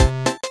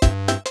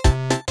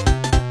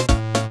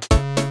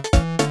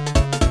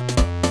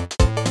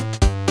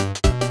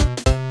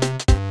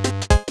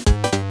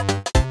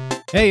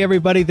Hey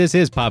everybody, this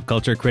is pop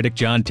culture critic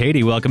John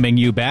Tatey welcoming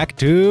you back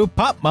to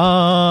Pop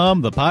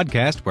Mom, the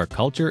podcast where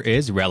culture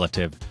is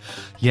relative.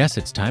 Yes,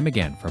 it's time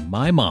again for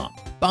my mom,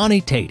 Bonnie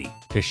Tatey,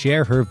 to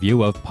share her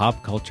view of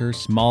pop culture,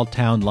 small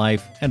town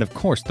life, and of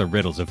course the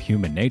riddles of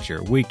human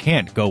nature. We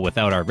can't go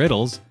without our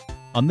riddles.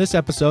 On this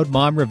episode,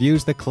 Mom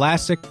reviews the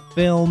classic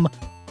film,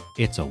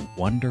 It's a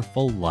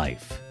Wonderful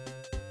Life.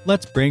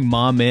 Let's bring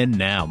Mom in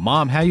now.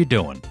 Mom, how you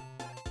doing?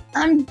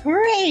 I'm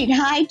great.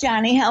 Hi,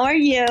 Johnny. How are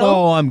you?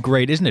 Oh, I'm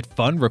great. Isn't it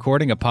fun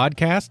recording a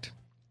podcast?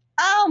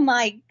 Oh,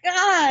 my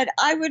God.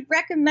 I would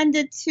recommend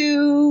it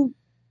to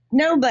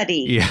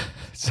nobody. Yeah.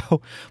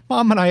 So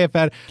Mom and I have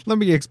had, let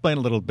me explain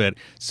a little bit.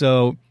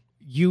 So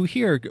you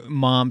hear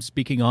Mom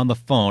speaking on the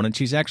phone, and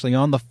she's actually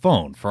on the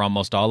phone for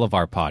almost all of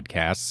our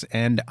podcasts.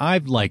 And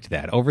I've liked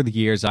that. Over the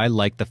years, I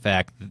like the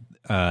fact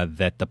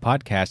that the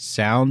podcast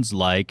sounds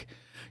like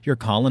you're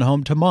calling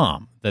home to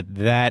Mom,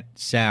 that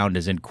sound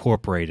is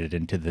incorporated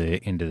into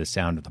the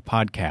sound of the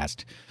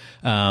podcast.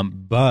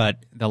 But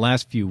the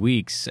last few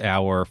weeks,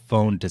 our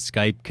phone to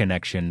Skype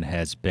connection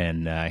has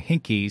been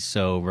hinky,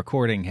 so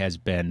recording has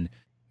been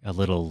a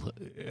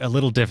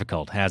little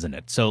difficult, hasn't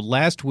it? So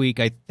last week,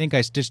 I think I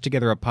stitched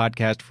together a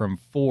podcast from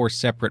 4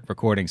 separate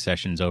recording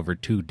sessions over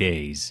 2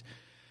 days.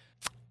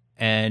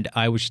 And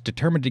I was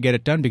determined to get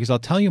it done because I'll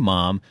tell you,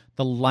 Mom,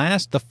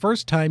 the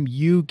first time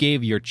you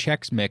gave your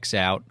Chex Mix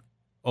out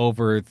on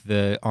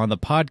the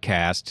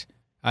podcast,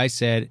 I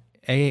said,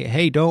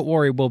 hey, don't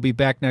worry, we'll be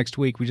back next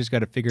week. We just got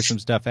to figure some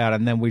stuff out.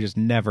 And then we just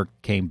never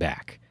came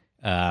back.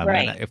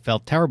 Right. And I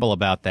felt terrible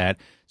about that.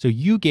 So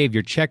you gave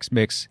your Chex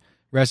Mix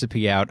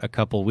recipe out a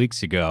couple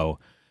weeks ago,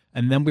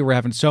 and then we were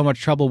having so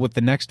much trouble with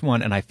the next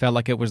one, and I felt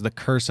like it was the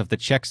curse of the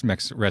Chex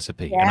Mix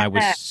recipe. Yeah. And I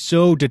was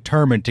so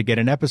determined to get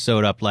an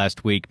episode up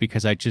last week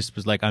because I just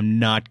was like, I'm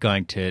not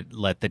going to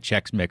let the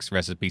Chex Mix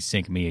recipe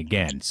sink me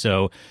again.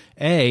 So,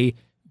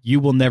 you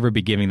will never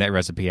be giving that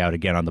recipe out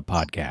again on the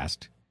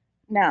podcast.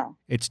 No.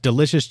 It's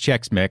delicious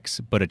Chex Mix,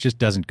 but it just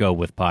doesn't go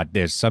with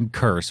There's some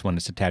curse when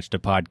it's attached to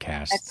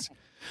podcasts.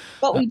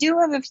 But we do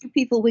have a few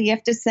people we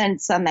have to send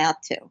some out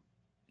to.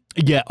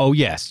 Yeah. Oh,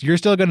 yes. You're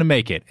still going to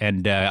make it.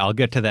 And I'll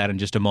get to that in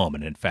just a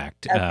moment, in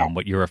fact, Okay.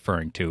 what you're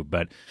referring to.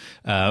 But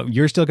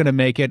you're still going to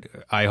make it,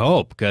 I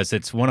hope, because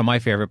it's one of my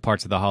favorite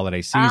parts of the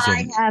holiday season.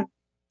 I have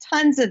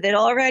tons of it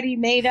already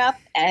made up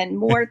and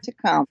more to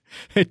come.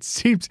 It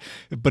seems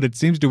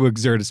to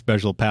exert a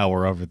special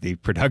power over the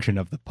production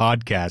of the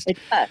podcast. It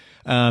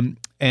does.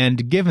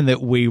 And given that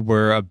we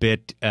were a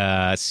bit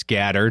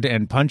scattered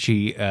and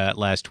punchy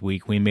last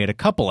week, we made a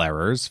couple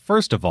errors.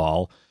 First of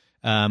all,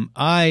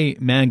 I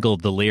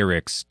mangled the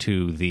lyrics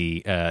to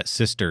the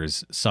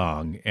Sisters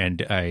song,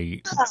 and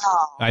I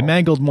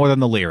mangled more than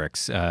the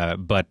lyrics.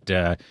 But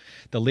the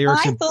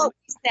lyrics. I thought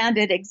we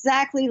sounded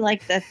exactly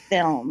like the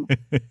film.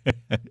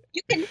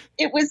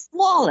 It was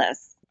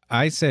flawless.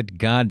 I said,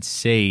 "God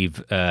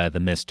save the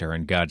Mister"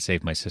 and "God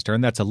save my sister,"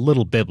 and that's a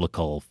little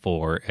biblical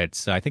for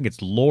it's. I think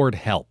it's "Lord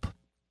help."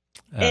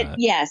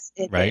 Yes,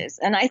 it right? is.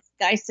 And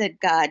I said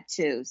God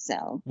too.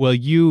 So well,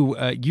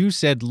 you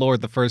said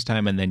Lord the first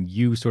time, and then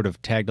you sort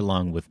of tagged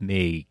along with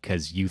me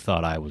because you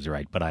thought I was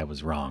right, but I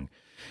was wrong.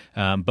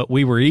 But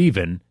we were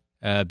even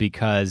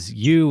because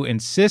you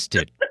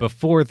insisted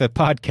before the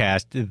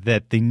podcast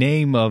that the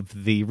name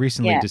of the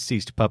recently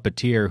deceased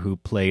puppeteer who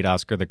played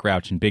Oscar the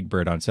Grouch in Big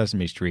Bird on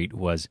Sesame Street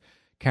was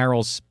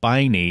Carol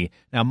Spiney.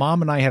 Now,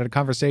 Mom and I had a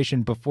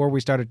conversation before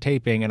we started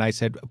taping, and I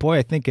said, boy,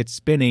 I think it's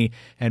Spinny.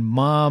 And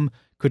Mom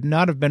could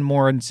not have been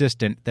more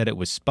insistent that it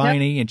was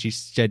Spiney. Yep. And she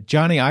said,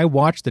 Johnny, I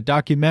watched the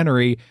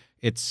documentary.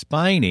 It's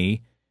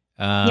Spiney.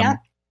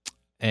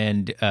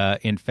 And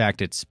in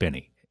fact, it's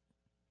Spinny.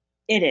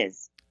 It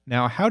is.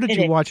 Now, how did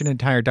you watch an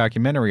entire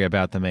documentary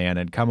about the man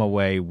and come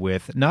away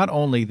with not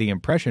only the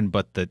impression,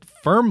 but the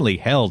firmly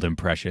held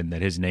impression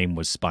that his name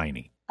was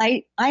Spiney?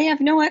 I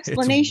have no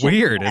explanation. It's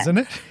weird, isn't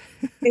it?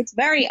 It's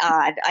very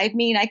odd. I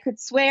mean, I could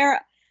swear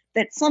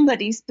that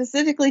somebody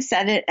specifically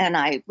said it, and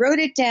I wrote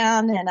it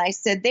down, and I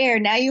said, there,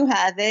 now you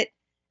have it.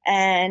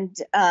 And,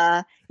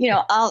 I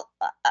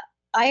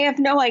have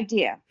no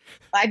idea.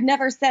 I've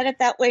never said it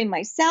that way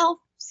myself,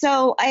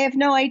 so I have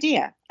no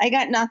idea. I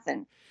got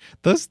nothing.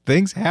 Those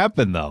things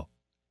happen, though.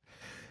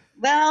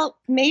 Well,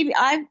 maybe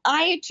I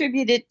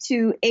attribute it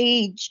to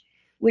age,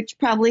 which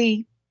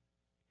probably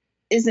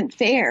isn't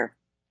fair.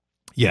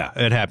 Yeah,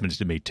 it happens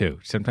to me, too.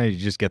 Sometimes you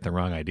just get the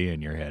wrong idea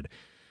in your head.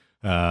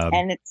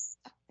 And it's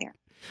up there.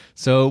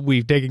 So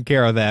we've taken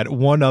care of that.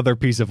 One other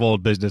piece of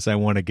old business I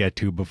want to get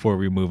to before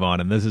we move on,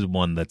 and this is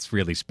one that's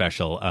really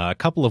special. A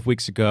couple of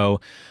weeks ago,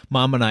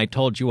 Mom and I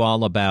told you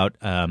all about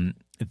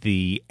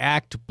the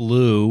Act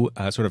Blue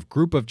sort of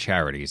group of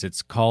charities.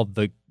 It's called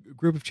the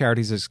group of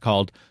charities is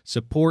called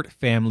Support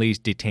Families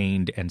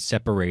Detained and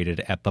Separated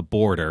at the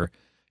Border.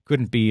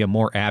 Couldn't be a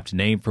more apt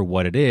name for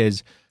what it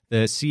is.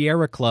 The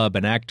Sierra Club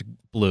and Act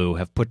Blue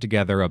have put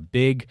together a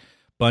big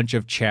bunch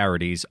of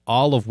charities,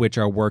 all of which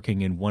are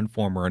working in one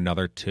form or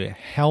another to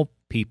help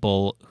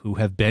people who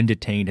have been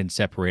detained and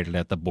separated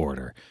at the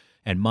border.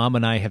 And Mom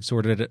and I have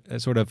sort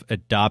of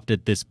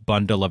adopted this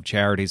bundle of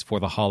charities for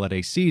the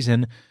holiday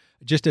season,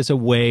 just as a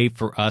way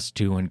for us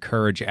to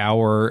encourage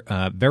our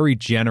very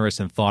generous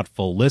and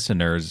thoughtful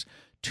listeners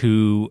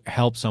to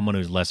help someone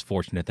who's less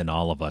fortunate than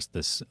all of us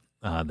this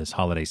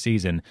holiday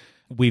season.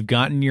 We've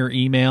gotten your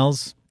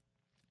emails,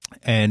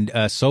 and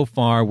so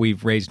far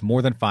we've raised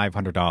more than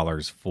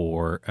 $500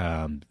 for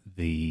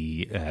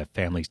the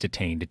Families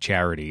Detained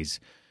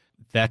charities.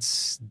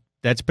 That's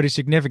pretty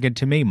significant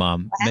to me,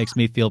 Mom. Wow. Makes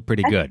me feel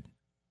pretty good.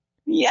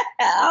 Yeah.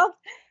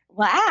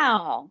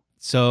 Wow.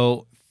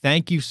 So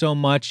thank you so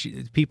much.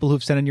 People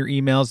who've sent in your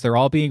emails, they're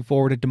all being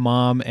forwarded to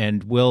Mom,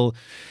 and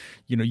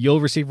you'll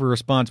receive a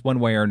response one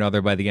way or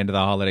another by the end of the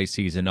holiday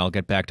season. I'll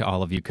get back to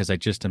all of you because I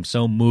just am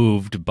so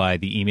moved by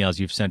the emails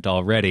you've sent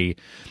already.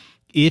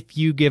 If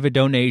you give a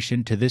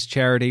donation to this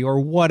charity or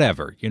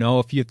whatever,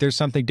 if there's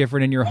something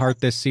different in your heart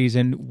this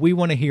season, we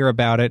want to hear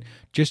about it.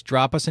 Just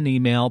drop us an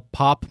email,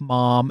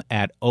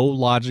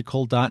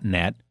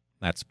 popmom@ological.net.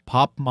 That's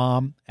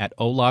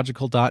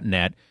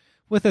popmom@ological.net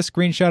with a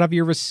screenshot of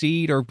your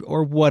receipt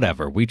or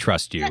whatever. We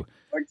trust you.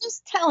 Or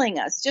just telling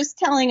us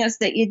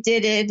that you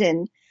did it,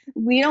 and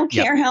we don't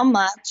care how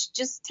much.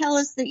 Just tell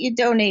us that you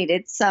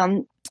donated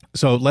some.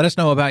 So let us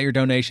know about your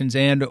donations,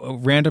 and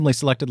randomly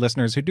selected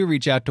listeners who do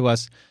reach out to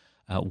us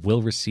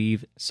will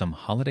receive some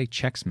holiday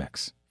Chex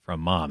Mix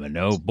from Mom. And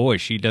oh boy,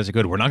 she does a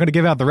good. We're not going to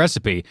give out the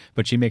recipe,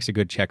 but she makes a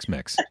good Chex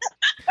Mix.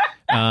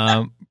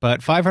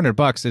 But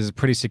 $500 is a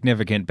pretty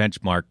significant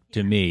benchmark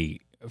to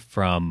me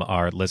from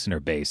our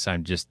listener base.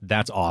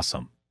 That's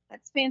awesome.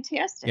 That's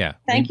fantastic. Yeah.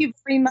 Thank you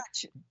very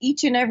much,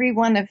 each and every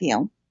one of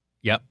you.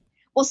 Yep.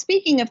 Well,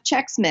 speaking of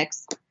Chex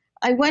Mix,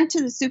 I went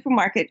to the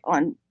supermarket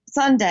on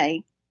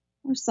Sunday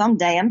or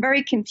someday. I'm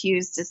very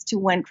confused as to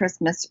when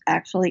Christmas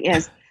actually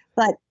is,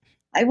 but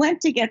I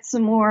went to get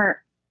some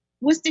more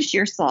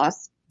Worcestershire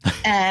sauce,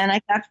 and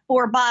I got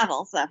 4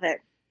 bottles of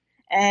it.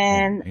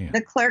 And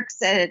the clerk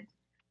said,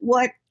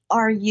 "What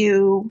are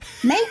you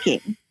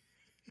making?"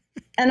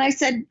 And I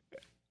said,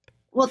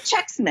 "Well,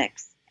 Chex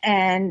Mix."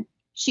 And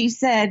she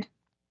said,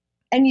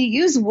 "And you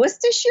use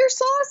Worcestershire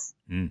sauce?"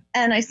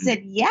 And I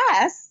said,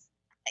 "Yes.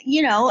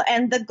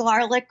 And the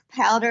garlic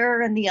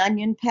powder and the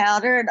onion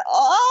powder." And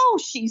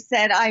she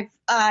said,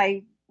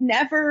 I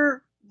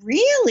never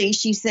really,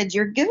 she said,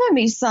 "You're giving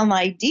me some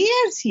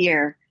ideas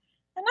here."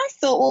 And I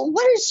thought, well,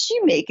 what is she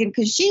making?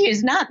 Because she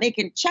is not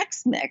making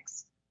Chex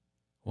Mix.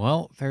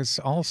 Well, there's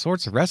all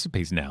sorts of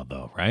recipes now,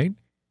 though, right?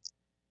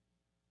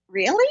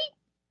 Really?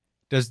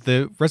 Does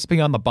the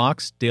recipe on the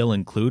box still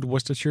include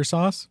Worcestershire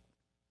sauce?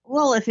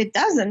 Well, if it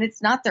doesn't,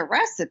 it's not the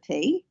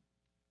recipe.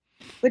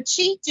 But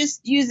she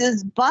just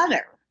uses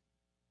butter.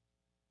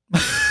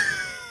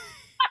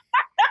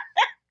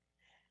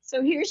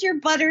 So here's your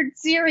buttered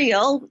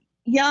cereal.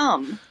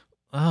 Yum.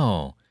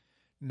 Oh,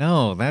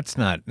 no, that's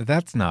not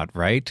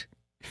right.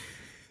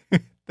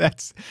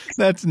 That's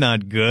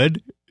not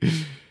good.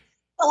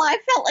 Well, I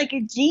felt like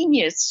a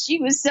genius. She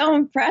was so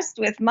impressed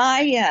with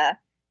my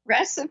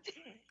recipe.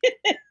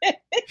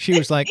 She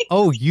was like,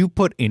 "Oh, you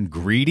put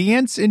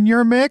ingredients in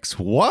your mix?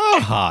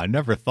 Wow,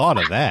 never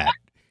thought of that."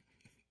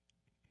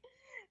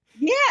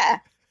 Yeah.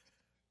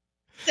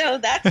 So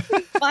that's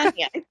pretty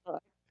funny, I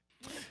thought.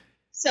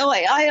 So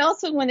I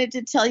also wanted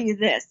to tell you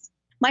this.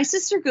 My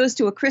sister goes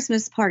to a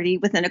Christmas party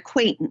with an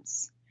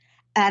acquaintance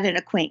at an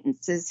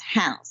acquaintance's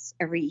house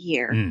every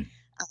year.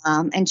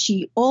 And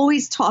she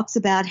always talks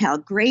about how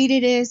great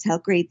it is, how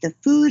great the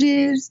food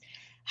is,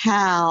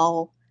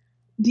 how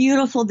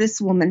beautiful this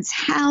woman's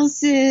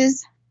house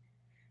is.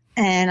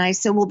 And I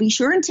said, "Well, be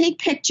sure and take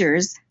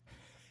pictures."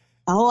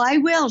 "Oh, I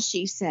will,"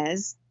 she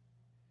says.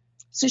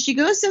 So she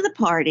goes to the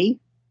party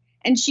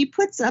and she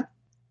puts up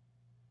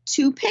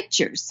 2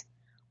 pictures.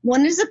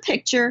 One is a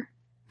picture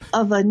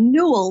of a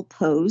newel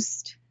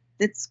post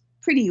that's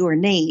pretty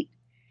ornate,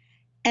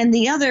 and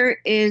the other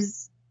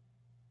is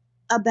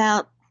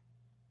about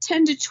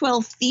 10 to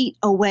 12 feet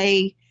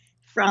away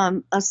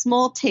from a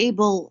small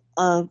table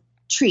of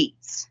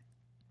treats.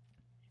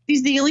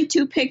 These are the only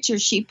 2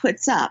 pictures she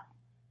puts up.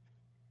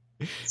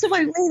 So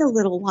I wait a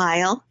little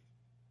while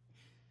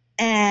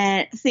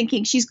and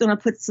thinking she's going to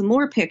put some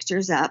more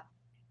pictures up.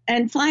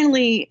 And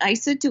finally, I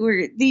said to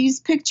her,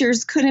 "These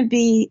pictures couldn't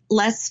be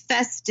less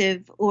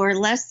festive or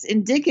less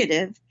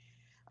indicative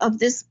of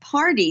this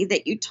party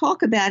that you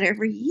talk about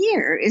every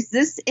year. Is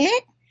this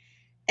it?"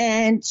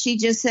 And she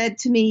just said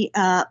to me,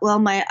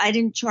 "Well, I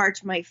didn't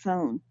charge my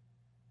phone."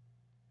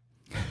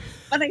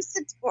 But I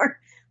said to her,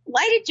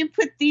 "Why did you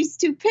put these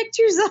 2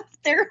 pictures up?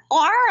 They're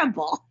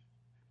horrible."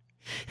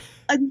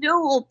 A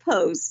newel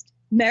post.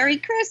 Merry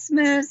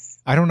Christmas.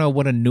 I don't know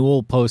what a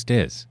newel post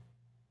is.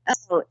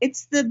 Oh,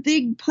 it's the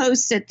big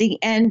post at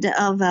the end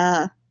of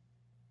a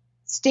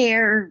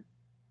stair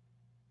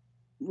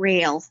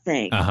rail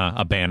thing.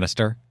 A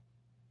banister?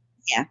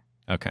 Yeah.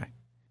 Okay.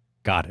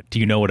 Got it. Do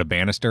you know what a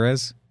banister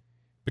is?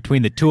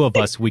 Between the 2 of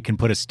us, we can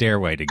put a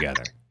stairway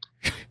together.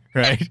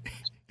 Right?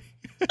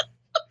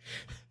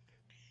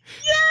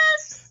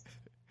 Yes!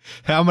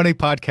 How many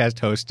podcast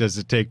hosts does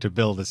it take to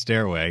build a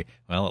stairway?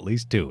 Well, at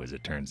least 2, as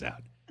it turns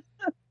out.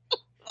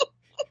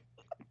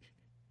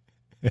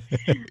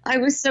 I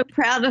was so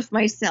proud of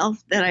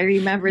myself that I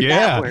remembered Yeah,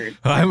 that word.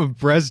 I'm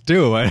impressed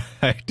too. I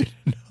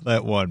didn't know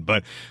that one,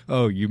 but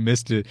oh, you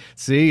missed it.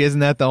 See, isn't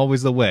that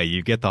always the way?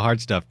 You get the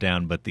hard stuff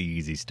down, but the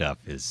easy stuff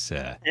is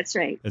That's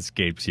right.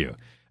 escapes you.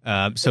 So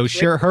That's right.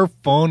 sure, her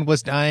phone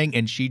was dying,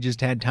 and she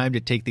just had time to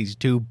take these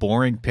two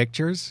boring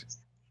pictures.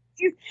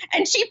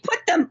 And she put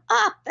them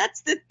up.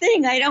 That's the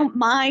thing. I don't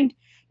mind.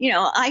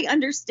 I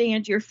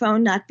understand your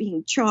phone not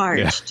being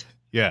charged,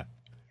 Yeah.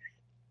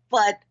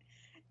 but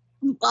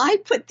I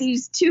put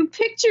these two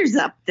pictures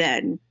up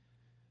then.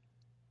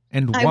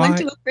 And I why? went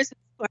to a Christmas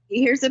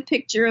party. Here's a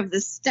picture of the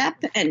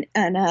step,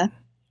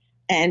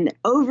 and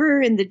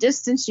over in the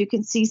distance you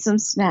can see some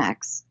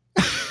snacks.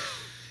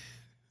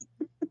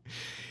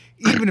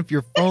 Even if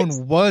your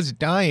phone was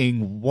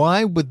dying,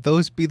 why would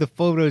those be the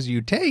photos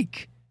you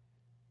take?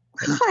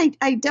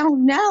 I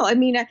don't know. I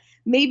mean,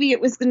 maybe it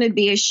was going to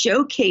be a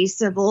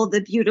showcase of all the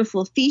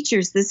beautiful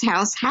features this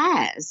house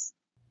has.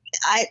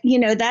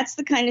 That's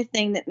the kind of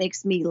thing that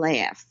makes me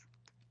laugh.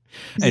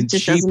 'Cause it And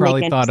just she doesn't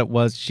probably make thought it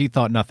was, she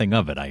thought nothing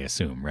of it, I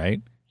assume,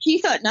 right? She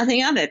thought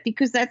nothing of it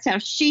because that's how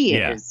she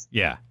Yeah. is.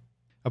 Yeah.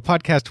 A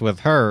podcast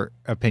with her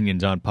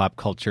opinions on pop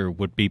culture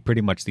would be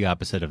pretty much the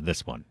opposite of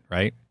this one,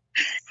 right?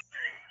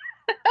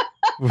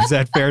 Was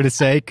that fair to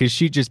say? Because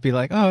she'd just be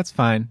like, oh, it's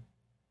fine.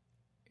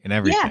 And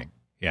everything.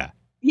 Yeah.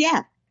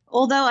 Yeah.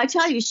 Although I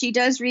tell you, she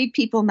does read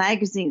People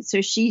magazine,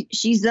 so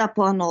she's up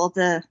on all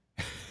the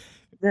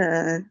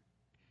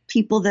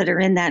people that are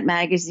in that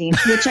magazine,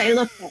 which I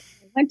looked at.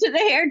 I went to the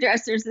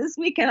hairdressers this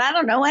week, and I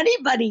don't know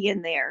anybody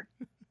in there.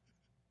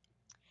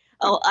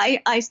 Oh,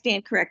 I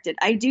stand corrected.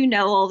 I do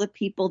know all the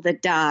people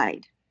that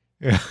died.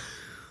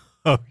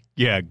 Oh,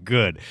 yeah,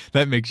 good.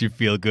 That makes you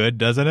feel good,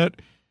 doesn't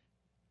it?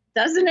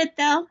 Doesn't it,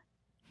 though?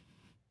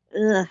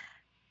 Ugh.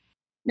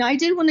 Now, I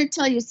did want to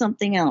tell you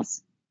something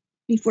else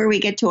before we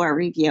get to our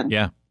review.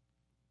 Yeah.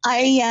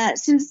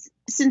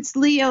 Since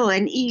Leo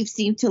and Eve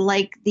seem to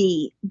like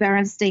the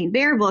Berenstain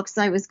Bear books,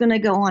 I was going to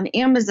go on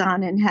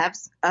Amazon and have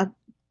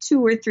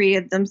 2 or 3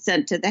 of them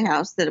sent to the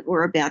house that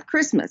were about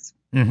Christmas.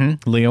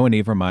 Mm-hmm. Leo and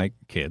Eve are my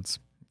kids.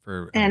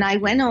 And I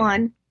went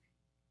on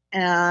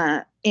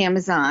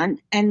Amazon,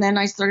 and then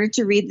I started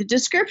to read the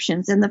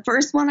descriptions. And the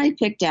first one I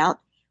picked out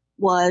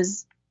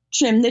was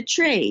Trim the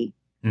Tree.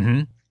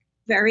 Mm-hmm.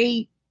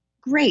 Very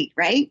great,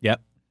 right?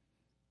 Yep.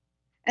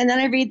 And then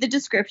I read the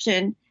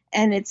description,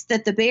 and it's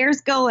that the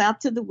bears go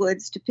out to the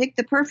woods to pick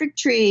the perfect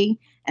tree,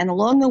 and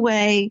along the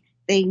way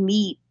they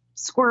meet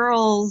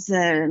squirrels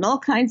and all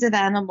kinds of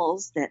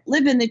animals that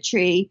live in the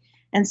tree,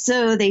 and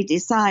so they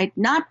decide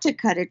not to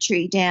cut a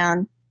tree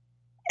down.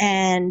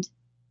 And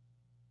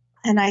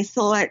I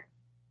thought,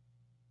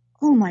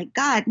 oh my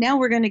God, now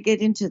we're going to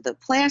get into the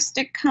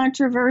plastic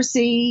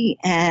controversy,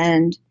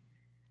 and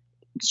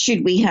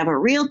should we have a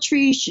real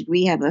tree? Should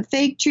we have a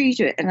fake tree?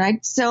 And I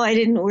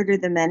didn't order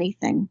them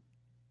anything.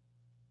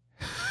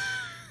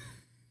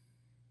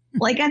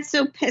 Well, I got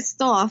so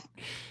pissed off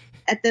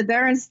at the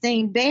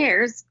Berenstain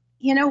Bears.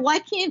 Why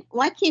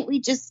can't we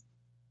just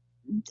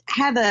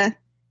have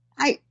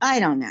I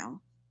don't know.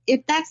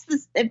 If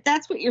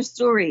that's what your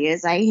story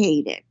is, I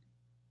hate it.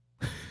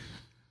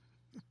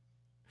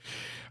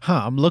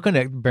 I'm looking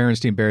at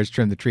Berenstain Bears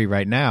Trim the Tree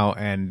right now,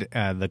 and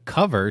the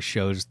cover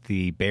shows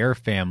the Bear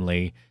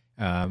family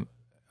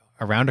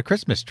around a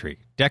Christmas tree,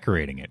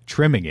 decorating it,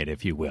 trimming it,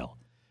 if you will.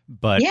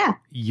 But Yeah.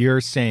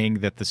 you're saying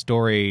that the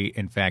story,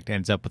 in fact,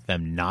 ends up with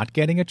them not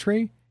getting a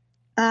tree?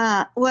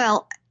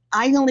 Well,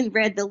 I only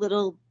read the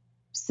little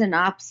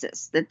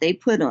synopsis that they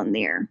put on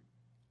there,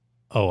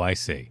 Oh, I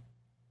see.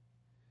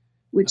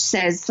 which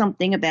says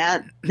something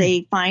about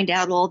they find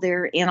out all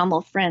their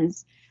animal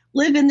friends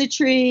live in the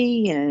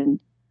tree,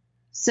 and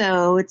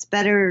so it's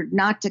better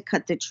not to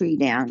cut the tree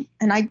down.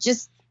 And I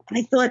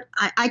thought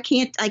I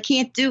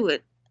can't do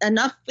it.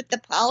 Enough with the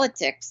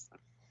politics.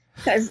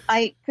 Because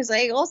I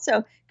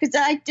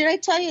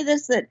tell you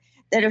this, that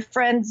a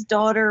friend's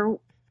daughter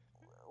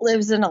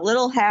lives in a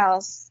little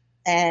house,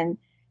 and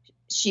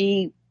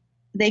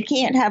they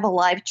can't have a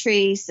live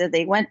tree, so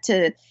they went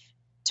to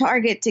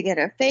Target to get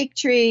a fake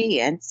tree,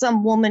 and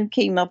some woman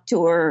came up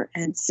to her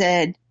and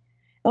said,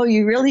 oh,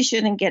 you really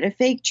shouldn't get a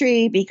fake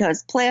tree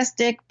because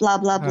plastic, blah,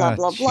 blah, blah,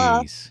 blah,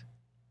 blah.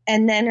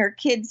 And then her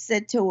kids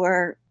said to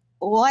her,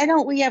 why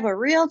don't we have a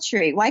real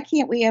tree? Why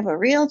can't we have a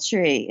real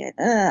tree?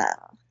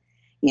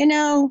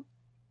 And,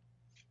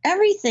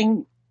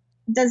 everything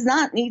does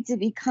not need to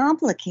be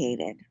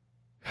complicated.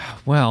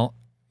 Well,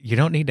 you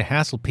don't need to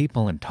hassle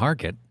people in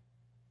Target.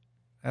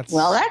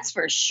 That's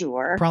for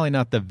sure. Probably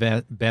not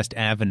the best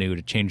avenue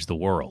to change the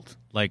world.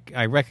 Like,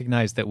 I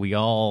recognize that we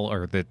all,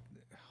 or that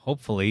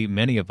hopefully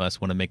many of us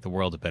want to make the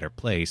world a better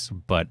place,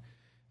 but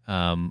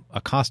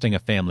accosting a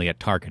family at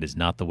Target is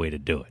not the way to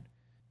do it.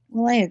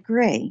 Well, I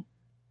agree.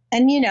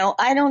 And,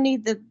 I don't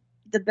need the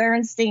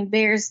Berenstain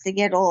Bears to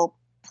get all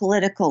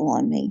political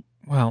on me.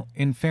 Well,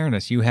 in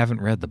fairness, you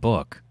haven't read the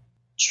book.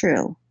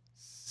 True.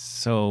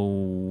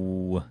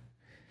 So...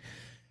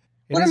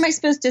 What am I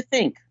supposed to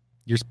think?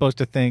 You're supposed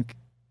to think,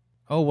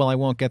 oh, well, I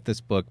won't get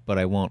this book, but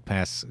I won't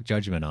pass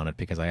judgment on it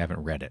because I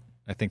haven't read it.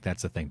 I think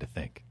that's the thing to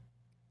think.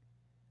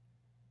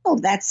 Oh,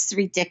 that's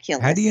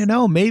ridiculous. How do you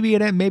know?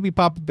 Maybe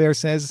Papa Bear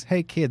says,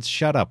 hey, kids,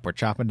 shut up. We're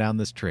chopping down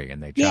this tree.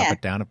 And they chop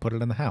it down and put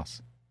it in the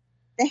house.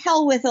 The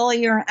hell with all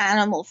your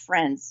animal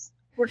friends.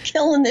 We're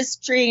killing this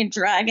tree and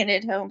dragging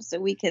it home so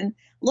we can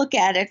look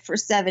at it for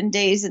 7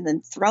 days and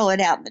then throw it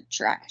out in the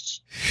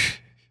trash.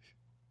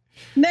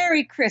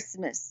 Merry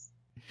Christmas.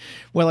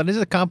 Well, it is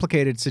a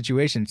complicated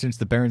situation since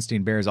the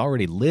Berenstein Bears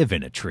already live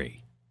in a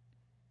tree.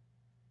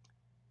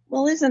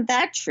 Well, isn't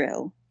that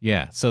true?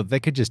 Yeah, so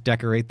they could just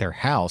decorate their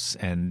house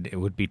and it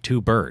would be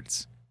 2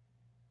 birds,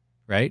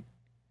 right?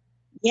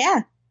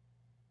 Yeah.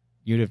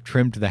 You'd have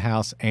trimmed the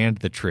house and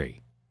the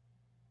tree.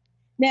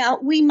 Now,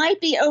 we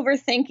might be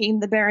overthinking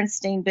the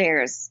Berenstein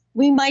Bears.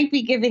 We might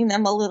be giving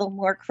them a little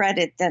more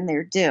credit than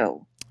they're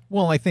due.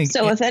 Well, I think...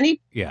 So if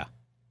yeah.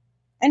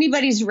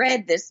 anybody's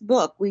read this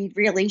book, we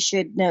really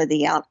should know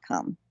the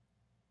outcome.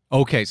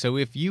 Okay, so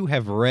if you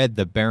have read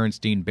the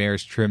Berenstein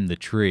Bears Trim the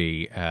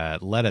Tree,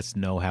 let us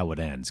know how it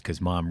ends,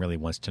 because Mom really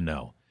wants to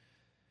know.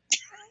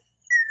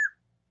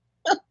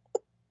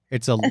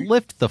 It's a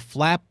Lift the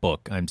Flap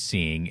book I'm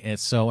seeing, and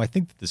so I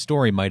think that the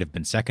story might have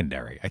been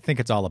secondary. I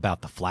think it's all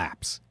about the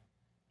flaps.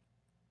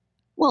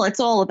 Well, it's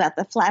all about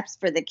the flaps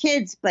for the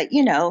kids, but,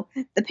 you know,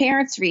 the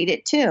parents read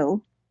it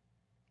too.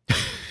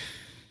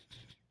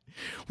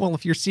 Well,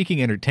 if you're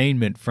seeking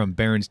entertainment from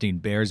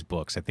Berenstein Bears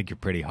books, I think you're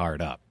pretty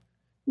hard up.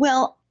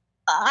 Well,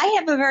 I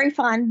have a very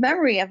fond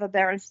memory of a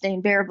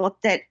Berenstein Bear book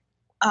that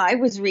I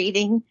was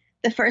reading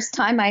the first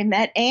time I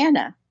met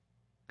Anna.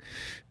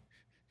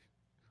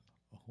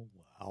 Oh,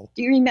 wow.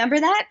 Do you remember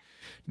that?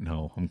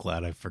 No, I'm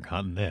glad I've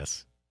forgotten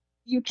this.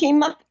 You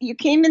came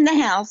in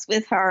the house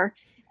with her,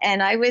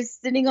 and I was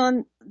sitting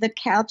on the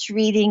couch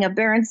reading a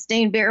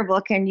Berenstein Bear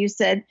book, and you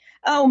said,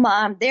 oh,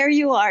 Mom, there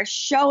you are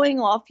showing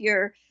off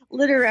your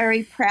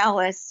literary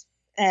prowess,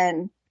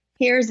 and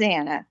here's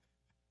Anna.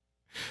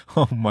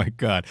 Oh, my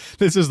God.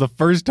 This is the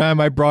first time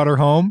I brought her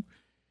home?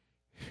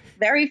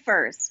 Very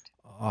first.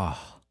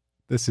 Oh,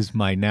 this is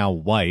my now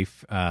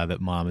wife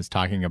that Mom is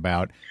talking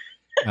about.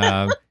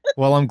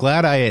 Well, I'm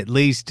glad I at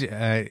least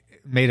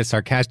made a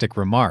sarcastic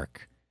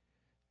remark.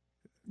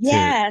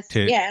 Yes,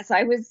 yes,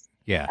 I was.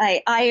 Yeah,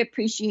 I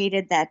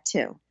appreciated that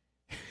too.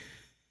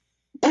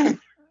 But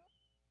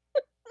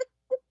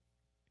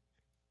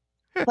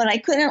I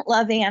couldn't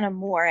love Anna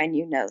more, and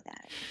you know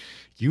that.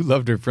 You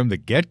loved her from the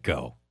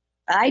get-go.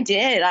 I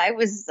did. I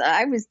was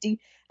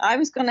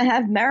going to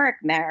have Merrick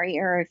marry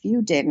her if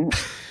you didn't.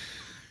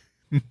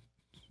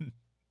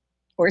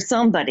 Or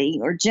somebody,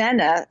 or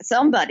Jenna,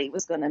 somebody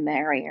was going to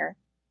marry her.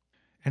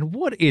 And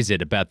what is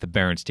it about the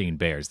Berenstein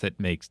Bears that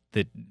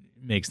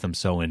makes them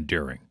so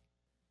enduring?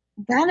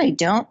 That I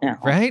don't know.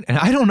 Right? And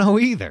I don't know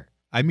either.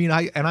 I mean,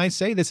 I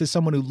say this as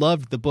someone who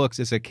loved the books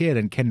as a kid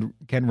and can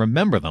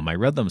remember them. I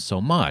read them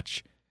so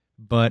much.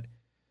 But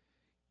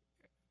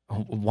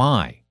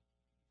why?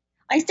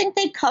 I think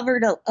they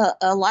covered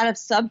a lot of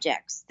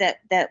subjects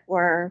that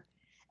were,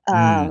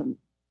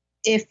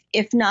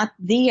 if not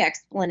the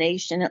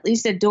explanation, at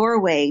least a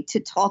doorway to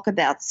talk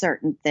about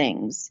certain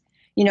things.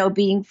 You know,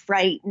 being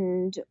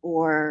frightened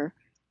or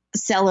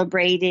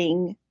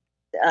celebrating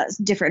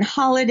different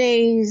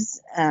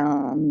holidays,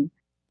 and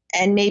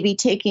maybe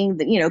taking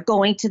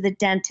going to the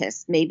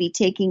dentist, maybe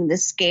taking the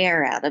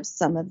scare out of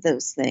some of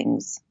those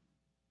things.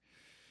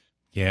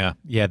 Yeah,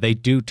 they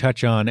do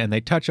touch on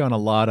a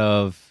lot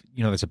of,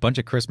 there's a bunch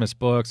of Christmas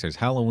books, there's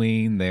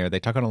Halloween there. They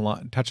touch on a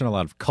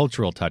lot of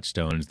cultural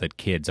touchstones that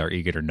kids are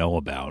eager to know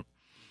about.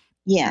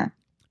 Yeah.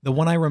 The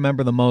one I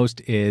remember the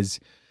most is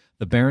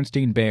the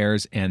Berenstein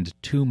Bears and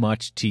Too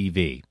Much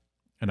TV.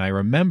 And I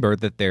remember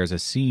that there's a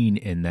scene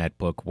in that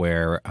book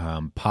where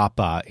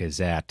Papa is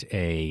at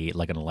an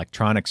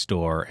electronics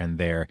store, and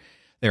they're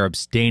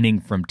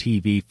abstaining from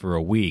TV for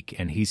a week,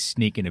 and he's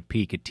sneaking a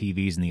peek at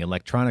TVs in the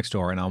electronics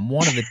store. And on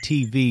one of the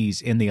TVs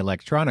in the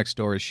electronics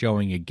store is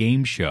showing a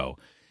game show.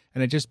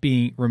 And I just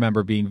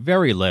remember being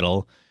very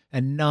little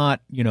and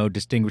not,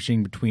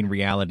 distinguishing between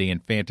reality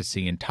and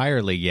fantasy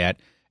entirely yet.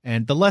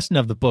 And the lesson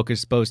of the book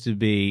is supposed to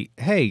be,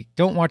 hey,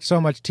 don't watch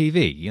so much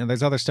TV.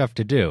 There's other stuff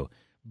to do.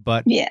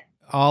 But yeah.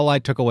 All I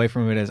took away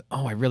from it is,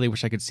 oh, I really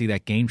wish I could see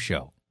that game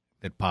show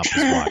that Papa's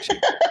watching.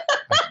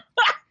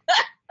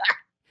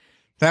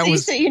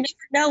 So you never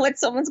know what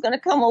someone's going to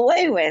come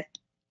away with.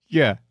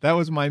 Yeah, that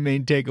was my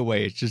main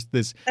takeaway. It's just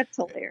this That's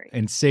hilarious.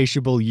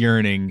 Insatiable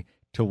yearning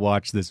to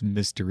watch this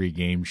mystery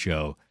game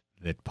show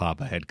that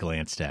Papa had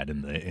glanced at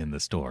in the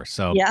store.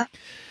 So yeah,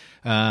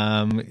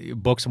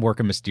 books work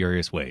in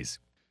mysterious ways.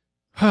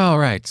 All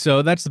right,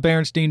 so that's the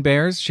Berenstein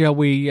Bears. Shall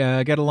we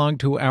get along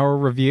to our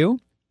review?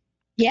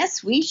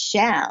 Yes, we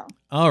shall.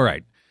 All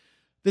right.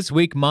 This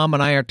week, Mom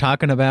and I are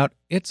talking about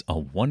It's a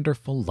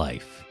Wonderful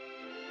Life.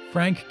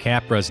 Frank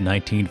Capra's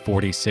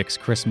 1946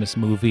 Christmas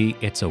movie,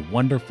 It's a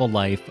Wonderful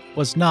Life,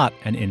 was not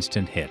an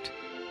instant hit.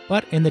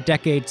 But in the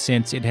decade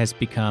since, it has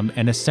become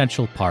an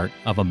essential part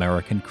of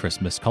American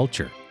Christmas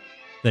culture.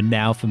 The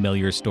now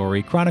familiar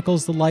story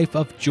chronicles the life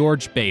of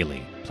George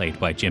Bailey, played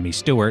by Jimmy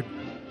Stewart,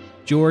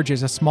 George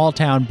is a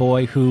small-town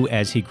boy who,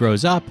 as he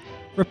grows up,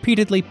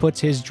 repeatedly puts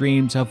his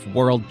dreams of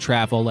world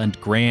travel and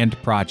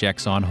grand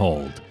projects on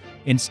hold.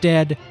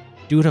 Instead,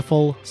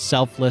 dutiful,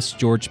 selfless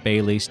George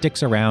Bailey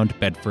sticks around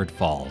Bedford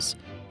Falls.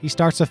 He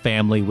starts a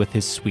family with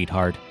his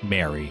sweetheart,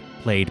 Mary,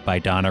 played by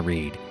Donna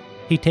Reed.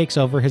 He takes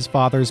over his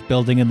father's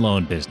building and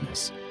loan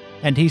business,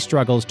 and he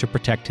struggles to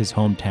protect his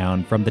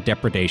hometown from the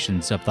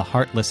depredations of the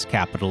heartless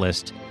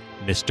capitalist,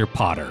 Mr.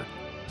 Potter,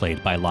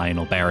 played by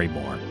Lionel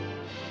Barrymore.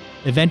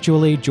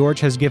 Eventually, George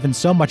has given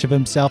so much of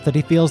himself that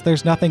he feels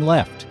there's nothing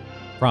left,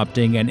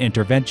 prompting an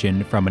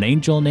intervention from an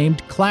angel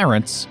named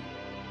Clarence,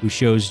 who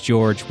shows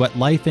George what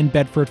life in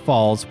Bedford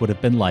Falls would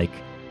have been like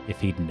if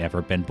he'd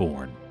never been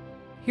born.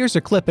 Here's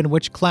a clip in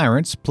which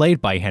Clarence,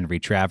 played by Henry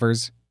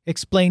Travers,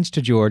 explains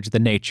to George the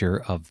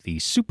nature of the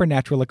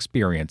supernatural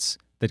experience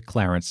that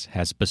Clarence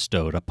has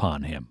bestowed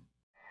upon him.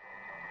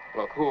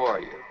 Look, who are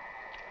you?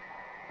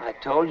 I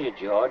told you,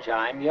 George,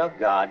 I'm your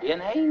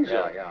guardian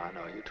angel. Yeah, I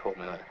know. You told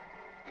me that.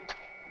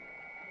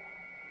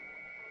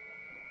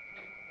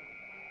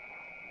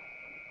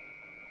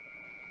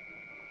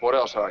 What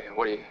else are you?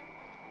 What are you?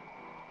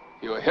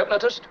 You a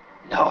hypnotist?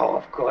 No,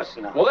 of course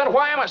not. Well, then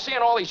why am I seeing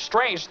all these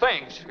strange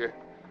things?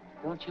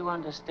 Don't you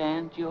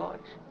understand, George?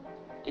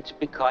 It's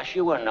because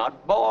you were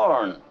not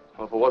born.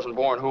 Well, if I wasn't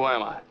born, who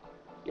am I?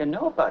 You're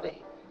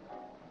nobody.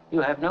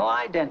 You have no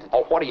identity.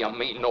 Oh, what do you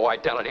mean, no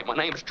identity? My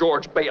name's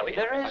George Bailey.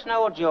 There is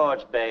no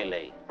George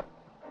Bailey.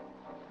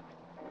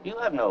 You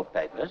have no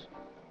papers,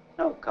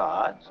 no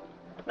cards,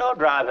 no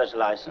driver's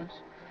license,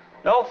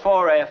 no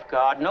 4F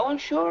card, no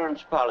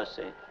insurance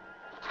policy.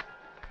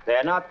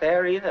 They're not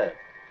there either.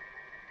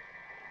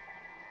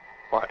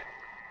 What?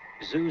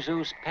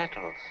 Zuzu's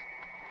petals.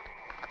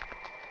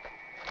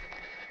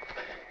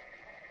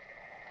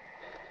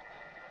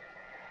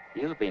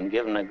 You've been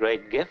given a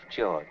great gift,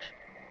 George.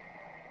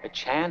 A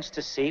chance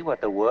to see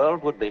what the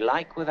world would be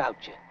like without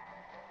you.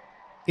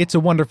 It's a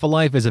Wonderful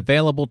Life is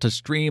available to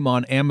stream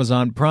on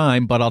Amazon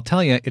Prime, but I'll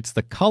tell you, it's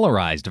the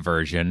colorized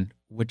version,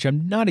 which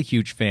I'm not a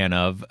huge fan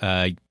of.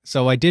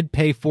 So I did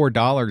pay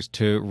 $4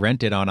 to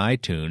rent it on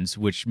iTunes,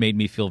 which made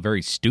me feel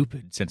very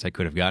stupid since I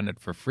could have gotten it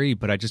for free,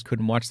 but I just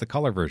couldn't watch the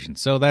color version.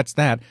 So that's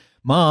that.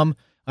 Mom,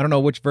 I don't know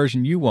which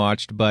version you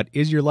watched, but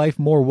is your life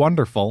more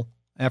wonderful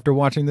after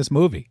watching this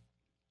movie?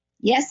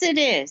 Yes, it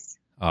is.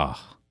 Oh,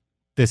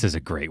 this is a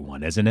great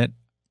one, isn't it?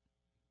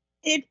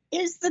 It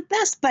is the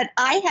best, but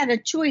I had a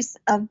choice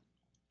of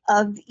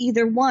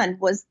either one.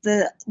 Was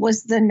the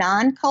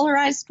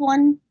non-colorized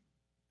one?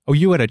 Oh,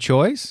 you had a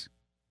choice?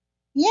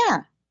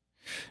 Yeah.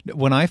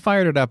 When I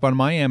fired it up on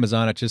my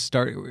Amazon, it just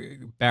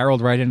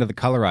barreled right into the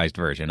colorized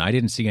version. I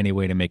didn't see any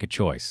way to make a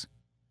choice.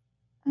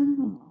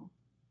 Oh.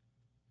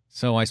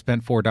 So I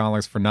spent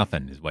 $4 for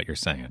nothing, is what you're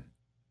saying.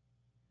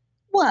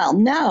 Well,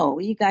 no,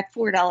 you got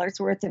 $4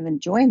 worth of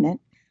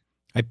enjoyment.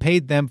 I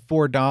paid them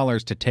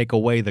 $4 to take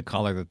away the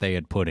color that they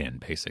had put in,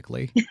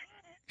 basically.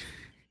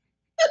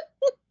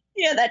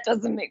 Yeah, that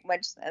doesn't make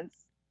much sense.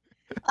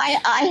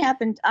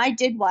 I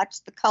did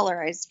watch the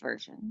colorized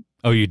version.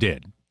 Oh, you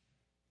did?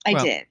 I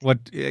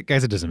did.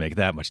 Guys, it doesn't make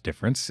that much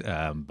difference,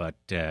 but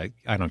I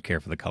don't care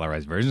for the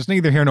colorized version. It's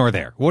neither here nor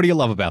there. What do you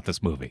love about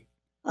this movie?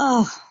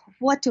 Oh,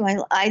 what do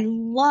I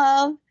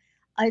love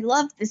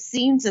the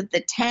scenes of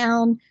the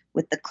town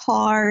with the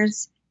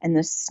cars and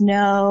the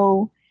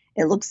snow.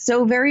 It looks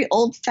so very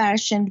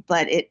old-fashioned,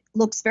 but it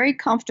looks very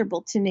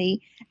comfortable to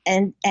me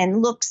and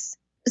looks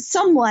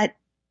somewhat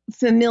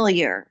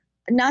familiar.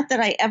 Not that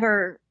I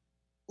ever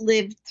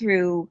lived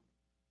through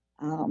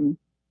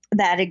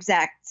that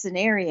exact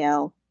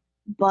scenario,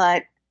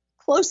 but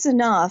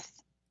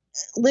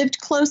lived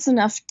close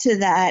enough to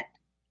that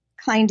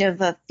kind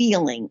of a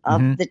feeling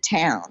of the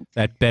town.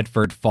 That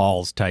Bedford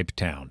Falls type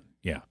town,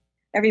 yeah.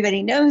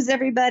 Everybody knows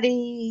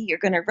everybody. You're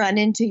going to run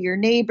into your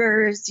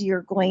neighbors.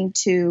 You're going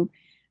to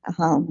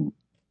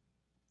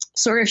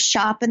sort of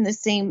shop in the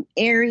same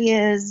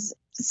areas.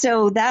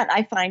 So that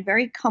I find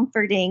very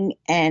comforting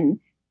and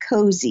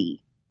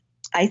cozy.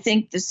 I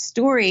think the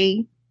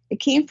story,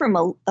 it came from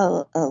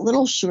a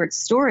little short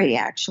story,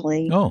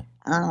 actually,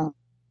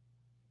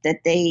 that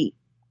they,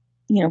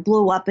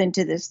 blew up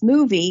into this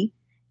movie.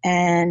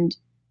 And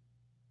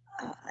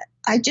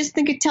I just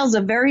think it tells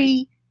a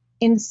very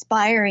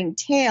inspiring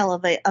tale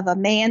of a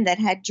man that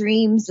had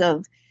dreams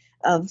of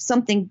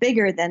something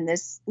bigger than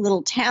this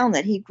little town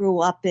that he grew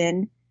up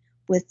in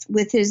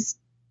with his,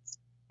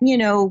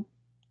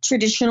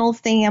 traditional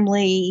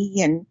family.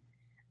 And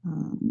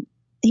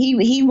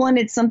he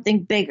wanted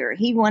something bigger.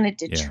 He wanted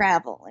to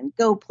travel and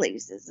go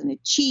places and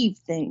achieve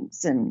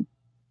things. And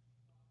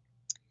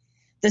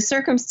the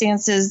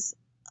circumstances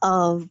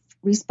of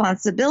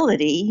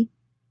responsibility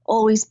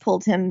always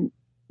pulled him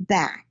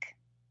back.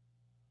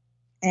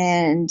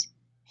 And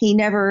he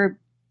never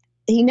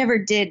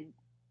did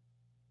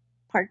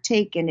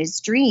partake in his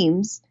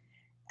dreams,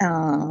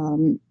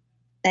 and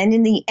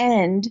in the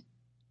end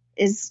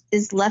is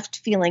left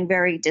feeling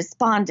very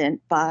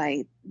despondent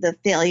by the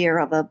failure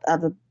of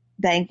a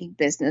banking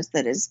business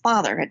that his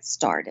father had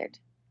started.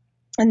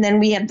 And then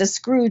we have the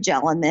Scrooge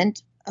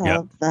element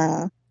of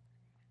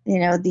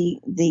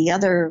the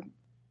other,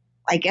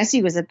 I guess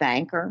he was a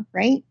banker,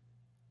 right?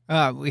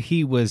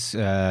 He was,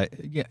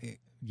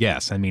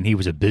 yes. I mean, he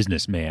was a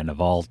businessman of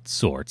all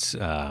sorts.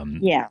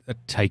 Yeah. A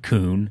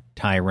tycoon,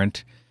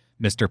 tyrant,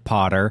 Mr.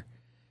 Potter,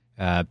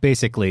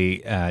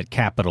 basically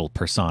capital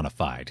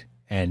personified.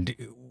 And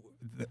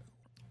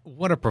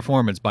what a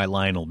performance by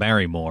Lionel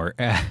Barrymore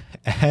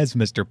as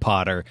Mr.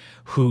 Potter,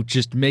 who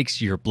just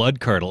makes your blood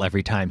curdle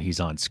every time he's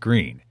on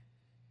screen.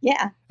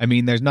 Yeah. I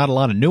mean, there's not a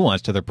lot of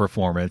nuance to the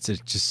performance.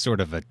 It's just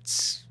sort of a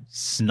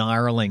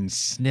snarling,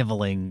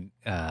 sniveling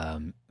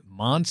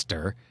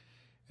monster.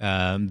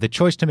 The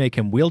choice to make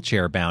him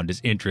wheelchair bound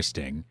is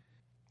interesting.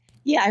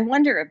 Yeah, I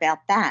wonder about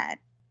that.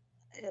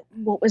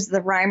 What was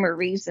the rhyme or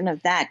reason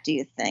of that, do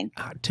you think?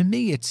 To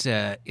me, it's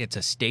a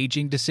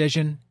staging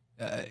decision.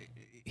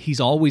 He's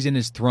always in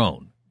his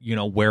throne.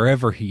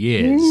 Wherever he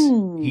is,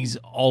 he's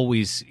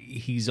always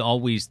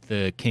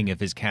the king of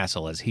his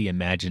castle as he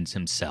imagines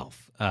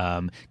himself.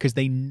 Because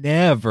they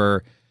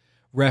never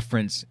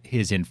reference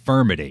his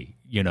infirmity,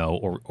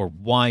 or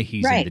why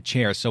he's in the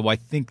chair. So I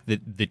think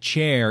that the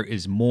chair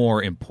is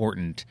more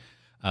important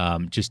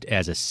just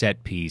as a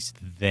set piece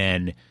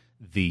than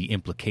the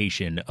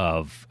implication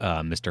of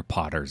Mr.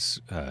 Potter's,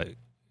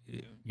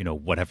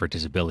 whatever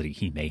disability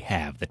he may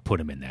have that put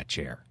him in that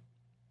chair.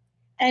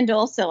 And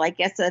also, I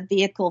guess, a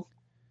vehicle,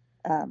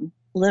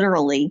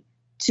 literally,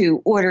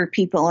 to order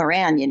people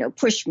around,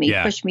 push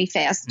me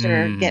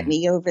faster, get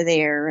me over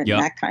there, and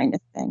that kind of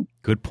thing.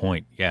 Good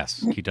point.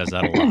 Yes, he does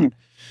that a lot.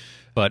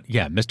 But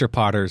yeah, Mr.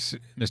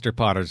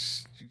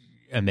 Potter's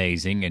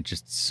amazing and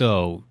just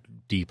so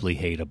deeply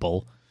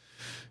hateable.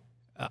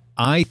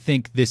 I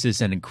think this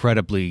is an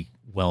incredibly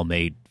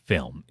well-made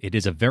film. It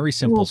is a very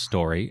simple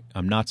story.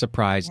 I'm not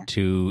surprised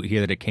to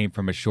hear that it came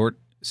from a short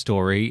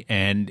story,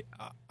 and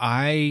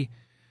I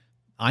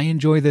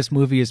enjoy this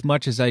movie as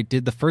much as I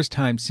did the first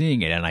time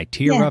seeing it, and I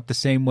tear up the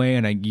same way.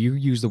 And you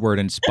use the word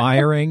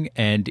inspiring,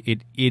 and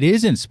it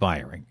is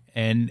inspiring.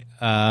 And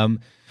I'll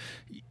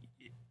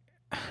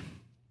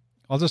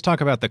just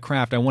talk about the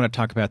craft. I want to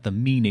talk about the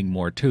meaning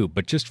more too,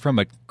 but just from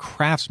a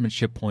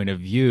craftsmanship point of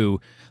view,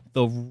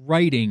 the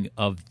writing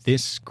of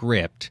this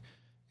script.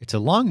 It's a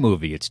long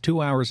movie. It's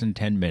 2 hours and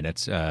 10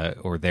 minutes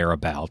or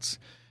thereabouts.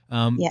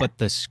 But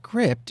the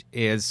script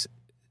is.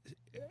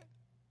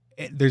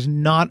 There's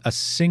not a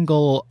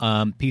single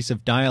piece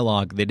of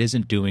dialogue that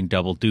isn't doing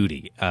double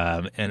duty.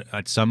 And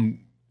at some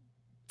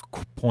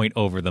point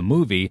over the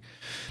movie,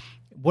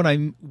 what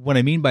I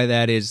mean by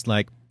that is,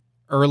 like,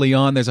 early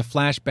on, there's a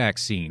flashback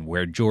scene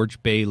where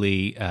George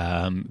Bailey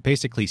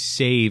basically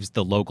saves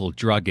the local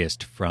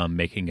druggist from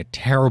making a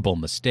terrible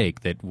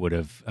mistake that would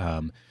have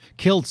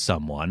killed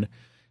someone.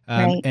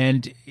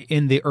 And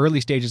in the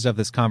early stages of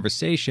this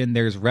conversation,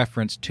 there's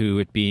reference to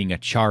it being a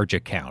charge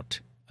account.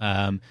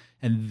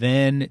 And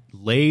then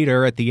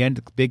later, at the end,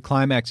 the big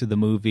climax of the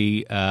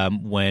movie,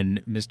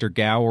 when Mr.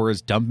 Gower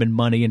is dumping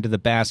money into the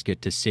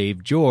basket to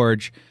save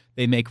George,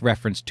 they make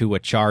reference to a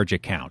charge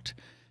account.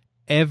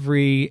 And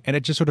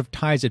it just sort of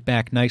ties it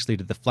back nicely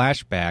to the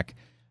flashback.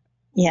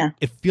 Yeah.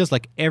 It feels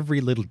like every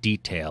little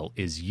detail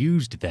is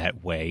used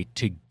that way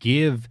to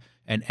give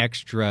an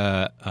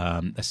extra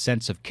a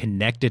sense of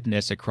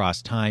connectedness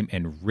across time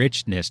and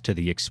richness to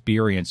the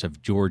experience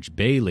of George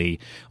Bailey.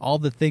 All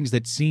the things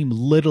that seem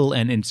little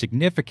and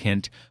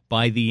insignificant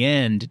by the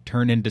end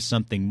turn into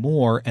something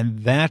more, and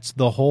that's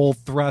the whole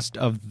thrust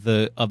of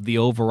the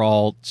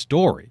overall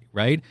story,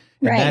 right?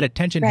 And that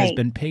attention has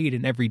been paid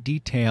in every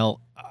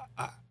detail.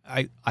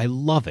 I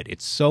love it.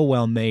 It's so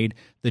well made.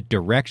 The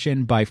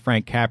direction by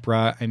Frank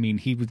Capra. I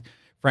mean,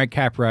 Frank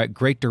Capra,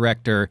 great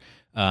director.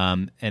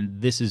 And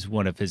this is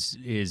one of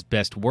his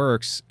best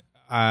works.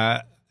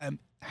 How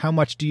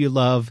much do you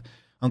love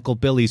Uncle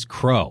Billy's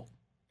crow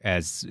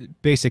as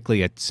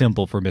basically a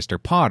symbol for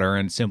Mr. Potter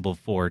and symbol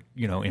for,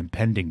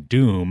 impending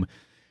doom?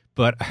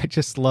 But I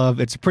just love,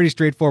 it's a pretty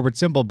straightforward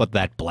symbol, but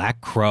that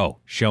black crow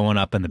showing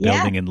up in the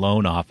building and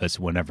loan office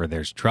whenever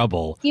there's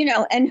trouble.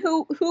 And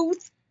who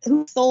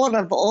thought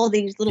of all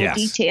these little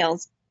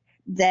details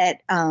that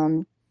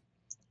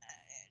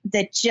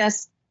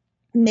just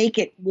make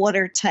it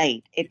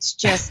watertight. It's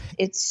just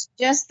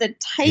the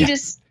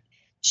tightest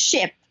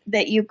ship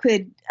that you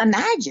could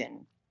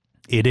imagine.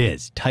 It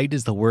is. Tight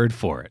is the word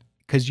for it.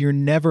 Because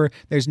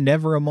there's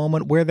never a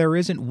moment where there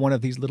isn't one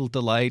of these little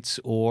delights,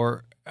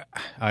 or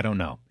I don't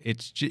know.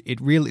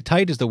 It really,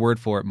 tight is the word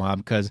for it, Mom,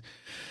 because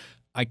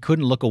I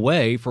couldn't look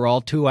away for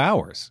all 2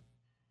 hours.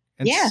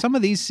 And some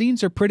of these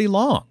scenes are pretty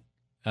long.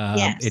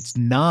 It's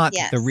not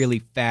the really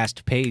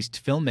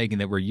fast-paced filmmaking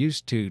that we're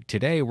used to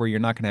today, where you're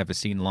not going to have a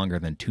scene longer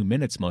than 2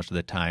 minutes most of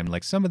the time.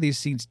 Like, some of these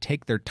scenes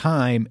take their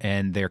time,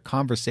 and they're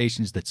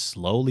conversations that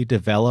slowly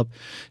develop,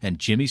 and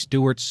Jimmy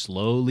Stewart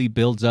slowly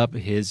builds up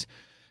his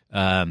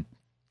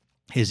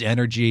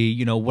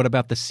energy. What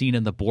about the scene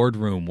in the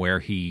boardroom where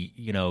he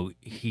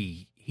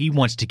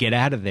wants to get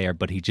out of there,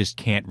 but he just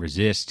can't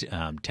resist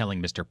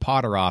telling Mr.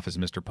 Potter off as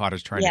Mr.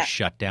 Potter's trying to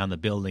shut down the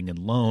building and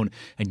loan,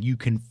 and you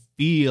can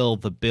feel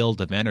the build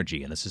of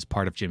energy. And this is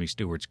part of Jimmy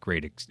Stewart's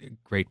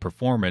great